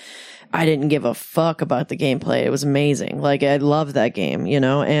that I didn't give a fuck about the gameplay. It was amazing. Like, I loved that game, you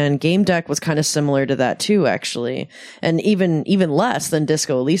know, and Game Deck was kind of similar to that too, actually. And even less than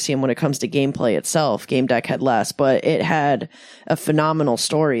Disco Elysium when it comes to gameplay itself. Game Deck had less, but it had a phenomenal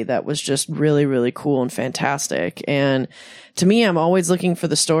story that was just really, really cool and fantastic. And to me, I'm always looking for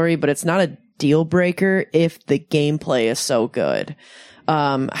the story, but it's not a deal breaker if the gameplay is so good.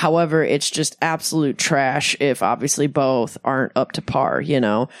 However, it's just absolute trash if obviously both aren't up to par, you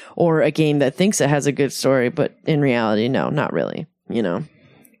know, or a game that thinks it has a good story, but in reality, no, not really, you know.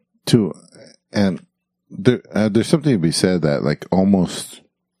 And there's something to be said that like almost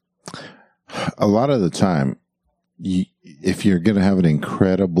a lot of the time, if you're going to have an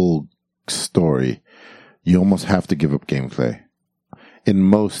incredible story, you almost have to give up gameplay in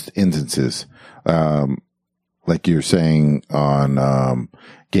most instances. Like you're saying on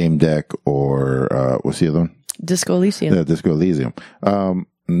Game Deck or what's the other one? Disco Elysium. Yeah, Disco Elysium.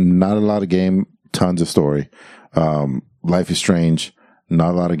 Not a lot of game, tons of story. Life is Strange,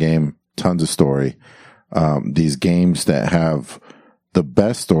 not a lot of game, tons of story. These games that have the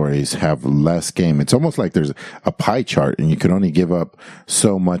best stories have less game. It's almost like there's a pie chart and you can only give up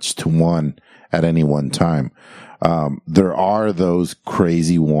so much to one at any one time. There are those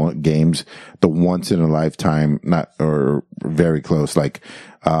crazy games, the once in a lifetime, or very close, like,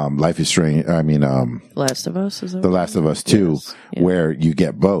 Life is Strange. I mean, Last of Us is The Last of Us 2, yes. Yeah. where you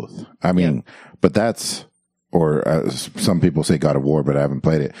get both. I mean, but that's, or some people say God of War, but I haven't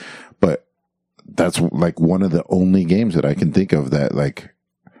played it. But that's like one of the only games that I can think of that like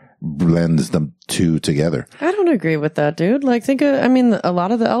blends them two together. I don't agree with that, dude. Like, a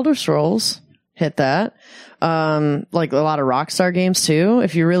lot of the Elder Scrolls hit that. Like a lot of Rockstar games too.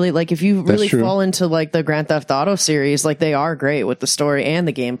 If you really fall into like the Grand Theft Auto series, like they are great with the story and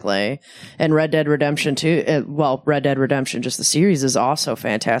the gameplay. And Red Dead Redemption too. Red Dead Redemption, just the series, is also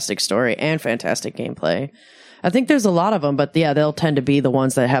fantastic story and fantastic gameplay. I think there's a lot of them, but yeah, they'll tend to be the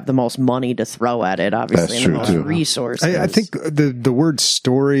ones that have the most money to throw at it, obviously, That's and the true, most too. resources. I think the word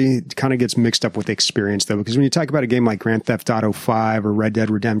story kind of gets mixed up with experience, though, because when you talk about a game like Grand Theft Auto 5 or Red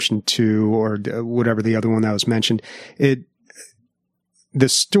Dead Redemption 2 or whatever the other one that was mentioned, the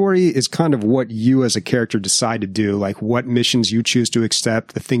story is kind of what you as a character decide to do, like what missions you choose to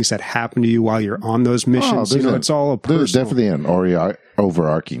accept, the things that happen to you while you're on those missions. It's all a personal. There's definitely an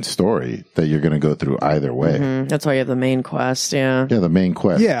overarching story that you're going to go through either way. Mm-hmm. That's why you have the main quest, yeah. Yeah, the main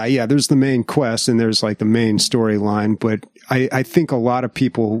quest. Yeah, there's the main quest and there's like the main storyline, but I think a lot of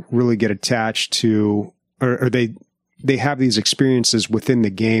people really get attached to, or they have these experiences within the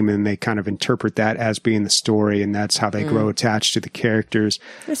game and they kind of interpret that as being the story, and that's how they grow attached to the characters.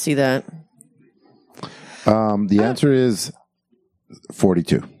 I see that. The answer is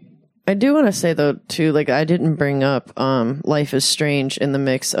 42. I do want to say though too, like I didn't bring up Life is Strange in the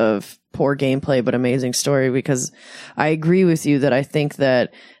mix of poor gameplay but amazing story, because I agree with you that I think that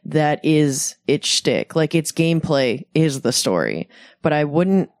is its shtick. Like its gameplay is the story, but I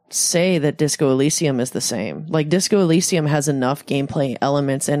wouldn't say that Disco Elysium is the same. Like Disco Elysium has enough gameplay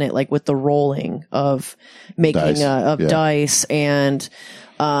elements in it, like with the rolling of making dice and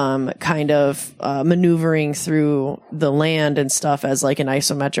kind of maneuvering through the land and stuff as like an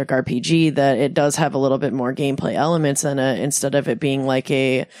isometric RPG, that it does have a little bit more gameplay elements in it, instead of it being like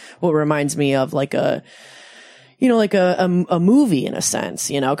what reminds me of like a movie in a sense,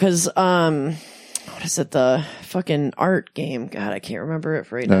 you know, because what is it, the fucking art game? God, I can't remember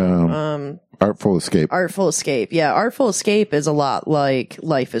it right now. Artful Escape. Artful Escape. Yeah, Artful Escape is a lot like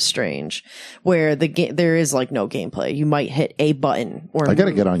Life is Strange, where there is like no gameplay. You might hit a button or I got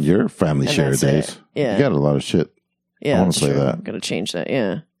to get on your family and share that's days. it. Yeah. You got a lot of shit. Yeah, I want that's to play true. that. I'm gonna change that.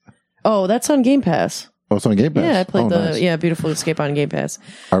 Yeah. Oh, that's on Game Pass. Oh, it's on Game Pass. Yeah, I played nice. Beautiful Escape on Game Pass.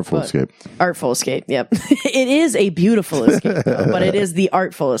 Artful Escape. Artful Escape. Yep. It is a beautiful escape, though, but it is the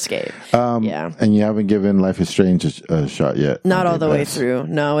Artful Escape. Yeah. And you haven't given Life is Strange a shot yet? Not all the way through.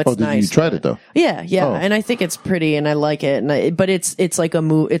 No, it's nice. You tried it though? Yeah. Oh. And I think it's pretty and I like it. But it's like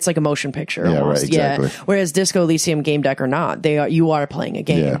it's like a motion picture Yeah, almost. right, exactly. Yeah. Whereas Disco Elysium, Game Deck or not, you are playing a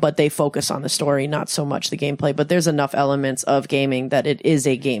game, but they focus on the story, not so much the gameplay. But there's enough elements of gaming that it is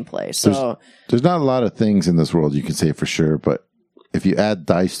a gameplay. So there's not a lot of things in this world you can say for sure, but if you add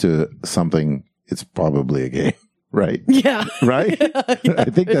dice to something, it's probably a game. right? Yeah. Right? Yeah, I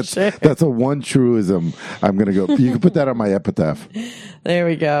think that's a one truism. I'm going to go. You can put that on my epitaph. There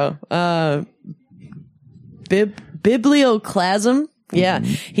we go. Biblioclasm. Yeah.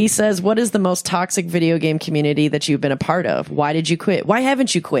 He says, what is the most toxic video game community that you've been a part of? Why did you quit? Why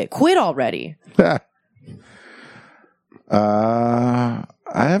haven't you quit? Quit already. I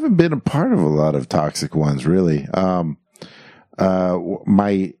haven't been a part of a lot of toxic ones, really.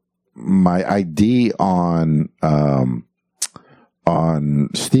 My ID on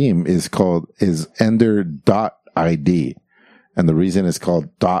Steam is Ender.id. And the reason it's called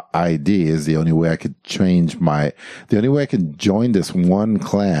 .id is the only way I could the only way I could join this one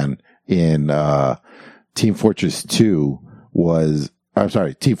clan in, Team Fortress 2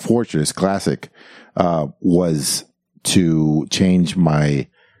 Team Fortress Classic, was to change my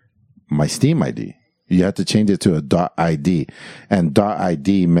Steam ID. You had to change it to a .id, and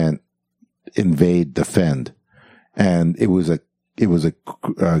 .id meant invade, defend. And it was a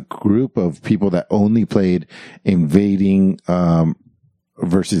group of people that only played invading,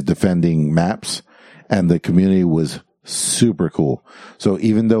 versus defending maps. And the community was super cool. So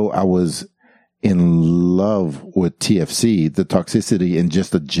even though I was in love with TFC, the toxicity and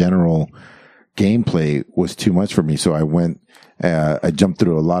just the general gameplay was too much for me. So I jumped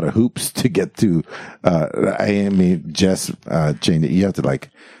through a lot of hoops to get to, Jess changed it. You have to like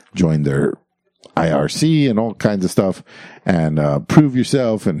join their IRC and all kinds of stuff and prove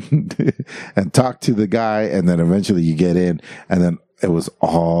yourself and and talk to the guy, and then eventually you get in, and then it was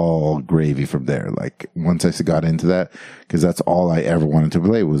all gravy from there. Like once I got into that, because that's all I ever wanted to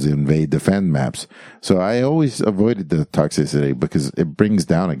play was invade, defend maps. So I always avoided the toxicity because it brings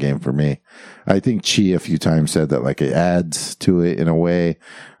down a game for me. I think Chi a few times said that like it adds to it in a way,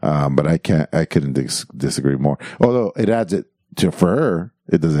 but I couldn't disagree more. Although it adds it for her,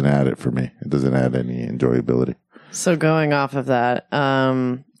 it doesn't add it for me. It doesn't add any enjoyability. So going off of that,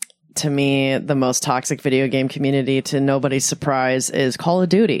 to me, the most toxic video game community, to nobody's surprise, is Call of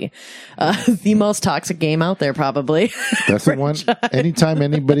Duty. The most toxic game out there, probably. That's the one. Anytime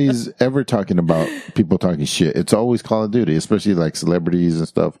anybody's ever talking about people talking shit, it's always Call of Duty, especially like celebrities and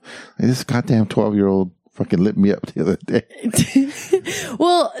stuff. Like, this goddamn 12-year-old fucking lit me up the other day.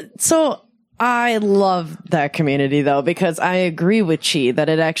 Well, so I love that community though, because I agree with Chi that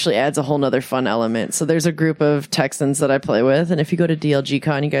it actually adds a whole nother fun element. So there's a group of Texans that I play with, and if you go to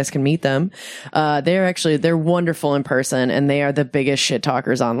DLG-Con, you guys can meet them. They're wonderful in person, and they are the biggest shit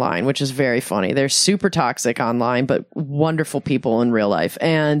talkers online, which is very funny. They're super toxic online, but wonderful people in real life.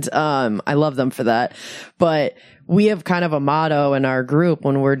 And, I love them for that. But we have kind of a motto in our group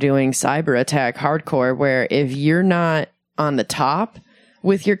when we're doing cyber attack hardcore, where if you're not on the top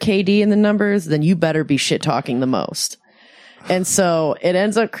with your KD in the numbers, then you better be shit talking the most. And so it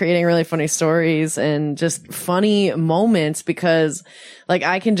ends up creating really funny stories and just funny moments, because like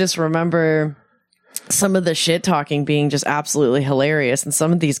I can just remember some of the shit talking being just absolutely hilarious. And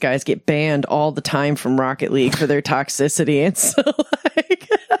some of these guys get banned all the time from Rocket League for their toxicity. And so like,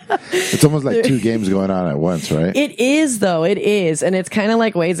 it's almost like two games going on at once, right? It is, though. It is. And it's kind of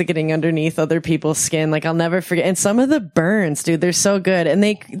like ways of getting underneath other people's skin. Like I'll never forget. And some of the burns, dude, they're so good. And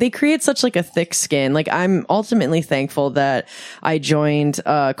they create such like a thick skin. Like I'm ultimately thankful that I joined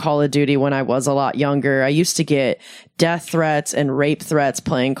Call of Duty when I was a lot younger. I used to get death threats and rape threats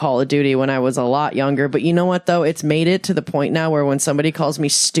playing Call of Duty when I was a lot younger. But you know what, though? It's made it to the point now where when somebody calls me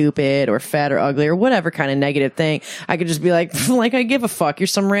stupid or fat or ugly or whatever kind of negative thing, I could just be like I give a fuck. You're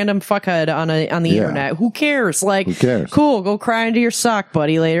some random fuckhead on the internet. Who cares? Like, who cares? Cool. Go cry into your sock,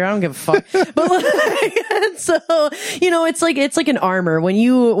 buddy, later. I don't give a fuck. But like, so, you know, it's like an armor. When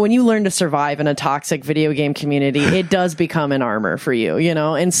you learn to survive in a toxic video game community, it does become an armor for you, you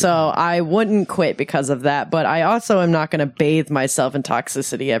know? And so I wouldn't quit because of that. But I also am not going to bathe myself in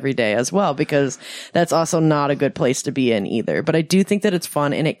toxicity every day as well, because that's also not a good place to be in either. But I do think that it's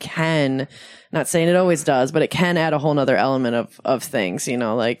fun, and it can, not saying it always does, but it can add a whole nother element of things, you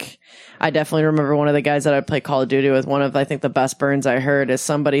know, like I definitely remember one of the guys that I played Call of Duty with, one of, I think, the best burns I heard is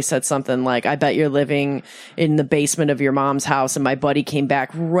somebody said something like, I bet you're living in the basement of your mom's house. And my buddy came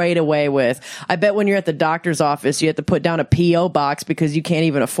back right away with, I bet when you're at the doctor's office, you have to put down a P.O. box because you can't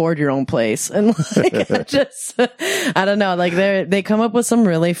even afford your own place. And like, I don't know, like they come up with some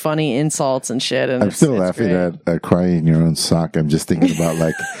really funny insults and shit. And I'm still laughing at crying in your own sock. I'm just thinking about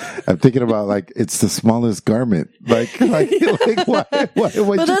like like it's the smallest garment. Like why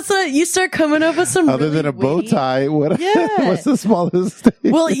but that's not, you start coming up with some other really than a bow witty- tie. What? Yeah. What's the smallest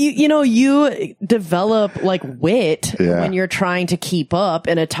thing? Well, you develop like wit Yeah. when you're trying to keep up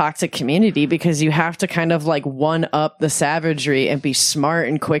in a toxic community, because you have to kind of like one up the savagery and be smart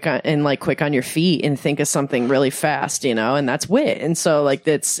and quick on your feet and think of something really fast, and that's wit. And so like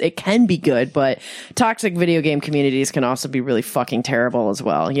it can be good, but toxic video game communities can also be really fucking terrible as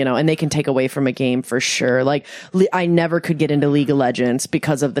well, and they can take away from a game for sure. Like I never could get into League of Legends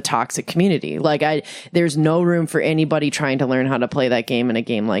because of the toxic community. Like there's no room for anybody trying to learn how to play that game in a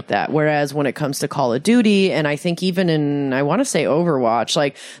game like that. Whereas when it comes to Call of Duty, and I think even in, I want to say Overwatch,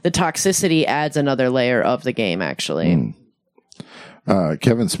 like the toxicity adds another layer of the game actually.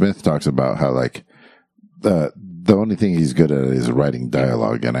 Kevin Smith talks about how like the only thing he's good at is writing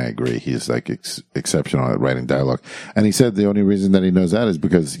dialogue, and I agree. He's like exceptional at writing dialogue. And he said the only reason that he knows that is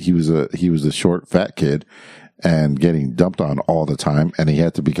because he was a short, fat kid and getting dumped on all the time, and he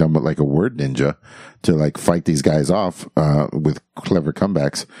had to become like a word ninja to like fight these guys off with clever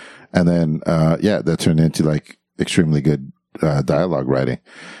comebacks. And then that turned into like extremely good dialogue writing.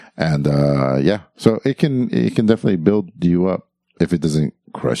 And so it can definitely build you up if it doesn't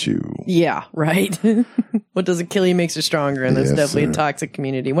crush you. Yeah, right. What doesn't kill you makes you stronger, and that's definitely a toxic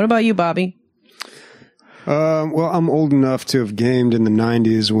community. What about you, Bobby? Well, I'm old enough to have gamed in the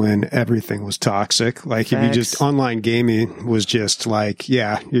 90s when everything was toxic. Like, if you just, online gaming was just like,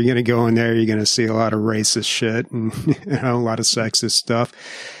 you're going to go in there, you're going to see a lot of racist shit and a lot of sexist stuff.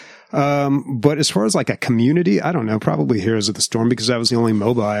 But as far as like a community, I don't know, probably Heroes of the Storm, because that was the only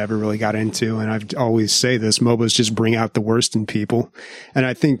MOBA I ever really got into. And I've always say this, MOBAs just bring out the worst in people. And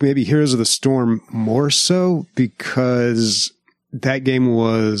I think maybe Heroes of the Storm more so because that game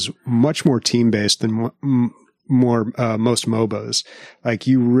was much more team based than most MOBAs. Like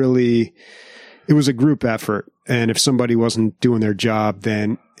it was a group effort. And if somebody wasn't doing their job,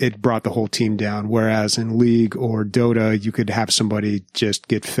 then it brought the whole team down. Whereas in League or Dota, you could have somebody just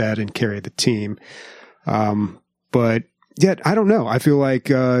get fed and carry the team. But yet, I don't know. I feel like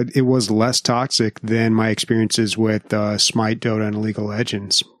it was less toxic than my experiences with Smite, Dota, and League of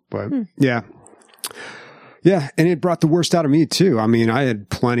Legends. But yeah. Yeah, and it brought the worst out of me, too. I mean, I had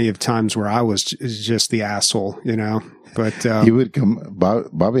plenty of times where I was just the asshole, But he would come.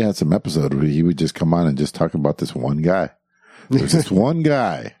 Bobby had some episode where he would just come on and just talk about this one guy. There's this one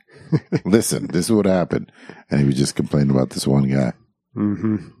guy. Listen, this is what happened, and he would just complain about this one guy.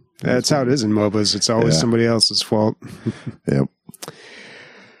 Mm-hmm. That's how it is in MOBAs. It's always somebody else's fault. Yep.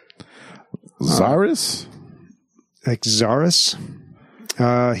 Zaris? Like Zaris?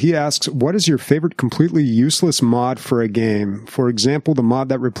 He asks, what is your favorite completely useless mod for a game? For example, the mod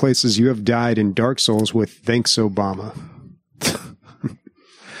that replaces You Have Died in Dark Souls with Thanks Obama.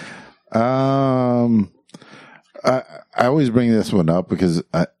 I always bring this one up because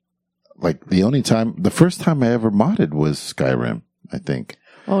the first time I ever modded was Skyrim, I think.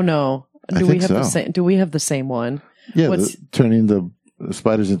 Oh no. Do we have the same one? Yeah, turning the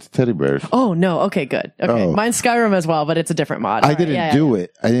spiders into teddy bears. Oh no. Okay, good. Okay. Mine's Skyrim as well, but it's a different mod. I didn't do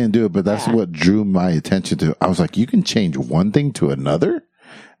it, but that's what drew my attention to it. I was like, you can change one thing to another.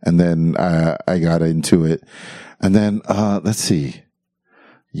 And then I got into it. And then let's see.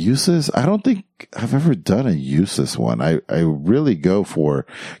 Useless. I don't think I've ever done a useless one. I really go for,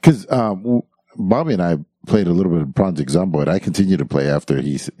 because Bobby and I played a little bit of Project Zomboid. I continue to play after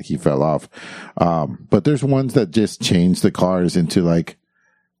he fell off. But there's ones that just change the cars into like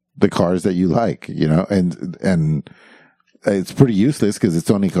the cars that you like, and it's pretty useless because it's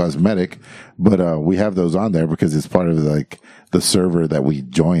only cosmetic, but we have those on there because it's part of like the server that we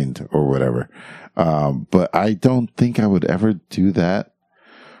joined or whatever. But I don't think I would ever do that.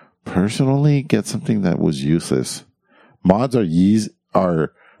 Personally, get something that was useless. Mods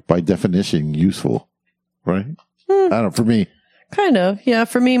are by definition useful, right? I don't know, for me. Kind of. Yeah,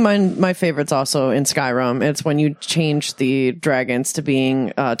 for me, my favorite's also in Skyrim. It's when you change the dragons to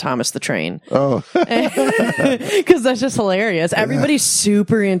being Thomas the Train. Oh. Because that's just hilarious. Everybody's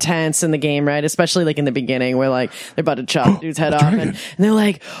super intense in the game, right? Especially like in the beginning where like they're about to chop dude's head off and they're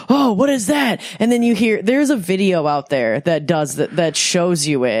like, oh, what is that? And then you hear, there's a video out there that does that shows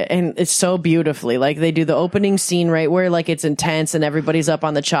you it. And it's so beautifully. Like they do the opening scene, right? Where like it's intense and everybody's up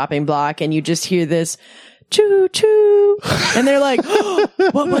on the chopping block and you just hear this choo choo, and they're like, oh,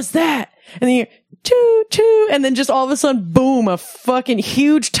 what was that? And then you hear choo choo, and then just all of a sudden, boom, a fucking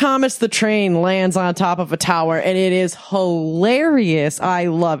huge Thomas the Train lands on top of a tower, and it is hilarious. I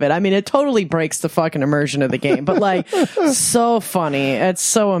love it. I mean, it totally breaks the fucking immersion of the game, but like, so funny. It's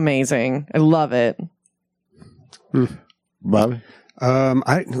so amazing. I love it. Bobby?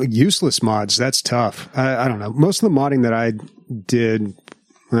 Useless mods. That's tough. I don't know. Most of the modding that I did,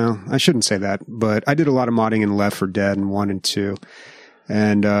 well, I shouldn't say that, but I did a lot of modding in Left 4 Dead and 1 and 2.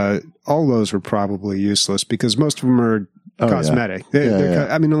 And all those were probably useless because most of them are cosmetic.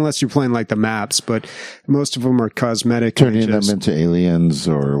 I mean, unless you're playing like the maps, but most of them are cosmetic. Turning them into aliens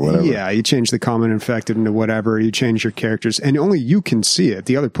or whatever. Yeah, you change the common infected into whatever. You change your characters, and only you can see it.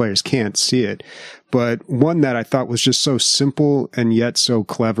 The other players can't see it. But one that I thought was just so simple and yet so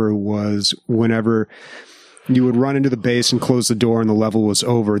clever was whenever you would run into the base and close the door and the level was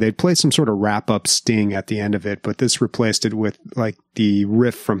over, they'd play some sort of wrap-up sting at the end of it, but this replaced it with like the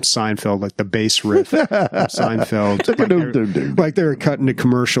riff from Seinfeld, like the bass riff from Seinfeld. Like they were cutting a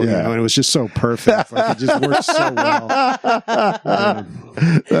commercial, you know, and it was just so perfect. Like it just worked so well.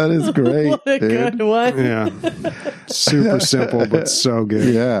 That is great. What a good one. Yeah. Super simple, but so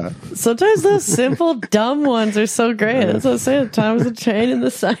good. Yeah. Sometimes those simple, dumb ones are so great. That's what I'm saying. Thomas the Train and the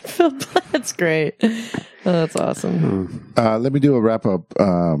Seinfeld. That's great. Oh, that's awesome. Let me do a wrap up,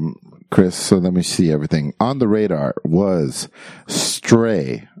 Chris. So let me see everything. On the radar was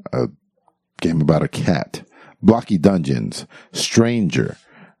Stray, a game about a cat, Blocky Dungeons, Stranger,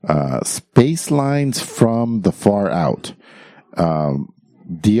 Space Lines from the Far Out,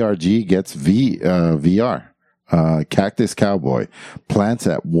 DRG gets VR, Cactus Cowboy, Plants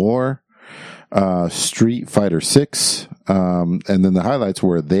at War, Street Fighter 6, and then the highlights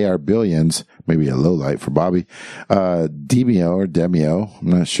were They Are Billions, maybe a low light for Bobby, Demio or Demio, I'm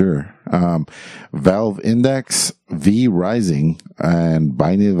not sure, Valve Index, V Rising, and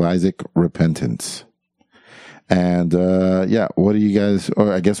Binding of Isaac Repentance. And what do you guys,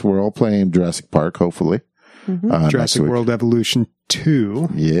 or I guess we're all playing Jurassic Park, hopefully. Jurassic World Evolution 2.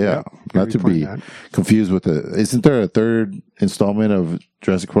 Yeah, not to be confused with isn't there a third installment of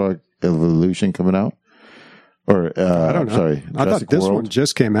Jurassic World Evolution coming out? Or I don't know. Sorry, I thought this one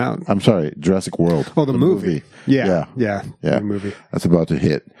just came out. I'm sorry, Jurassic World. Oh, the movie. Yeah. The movie. That's about to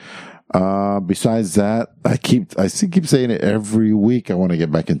hit. Besides that, I keep saying it every week. I want to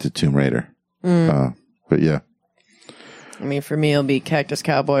get back into Tomb Raider. But yeah. I mean, for me, it'll be Cactus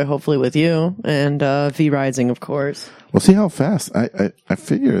Cowboy, hopefully with you, and V Rising, of course. We'll see how fast. I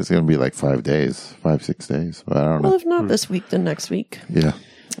figure it's going to be like 5 days, 5-6 days. But I don't know. Well, if not this week, then next week. Yeah.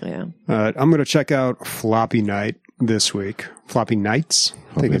 Yeah. I'm going to check out Floppy Night this week. Floppy Nights?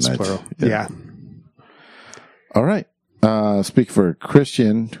 I think it's plural. Yeah. All right. Speak for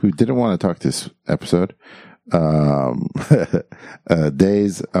Christian, who didn't want to talk this episode.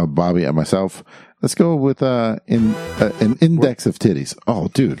 Days, Bobby, and myself. Let's go with an index of titties. Oh,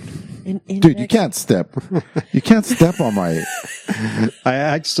 dude. Dude, you can't step. You can't step on my. I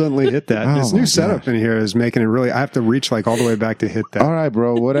accidentally hit that. Oh, this new setup in here is making it really. I have to reach like all the way back to hit that. All right,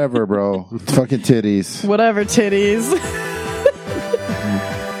 bro. Whatever, bro. Fucking titties. Whatever, titties.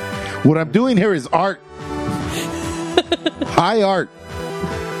 What I'm doing here is art. High art.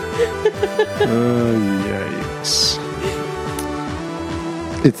 Yikes.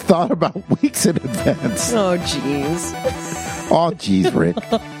 It's thought about weeks in advance. Oh, jeez. Oh, jeez, Rick.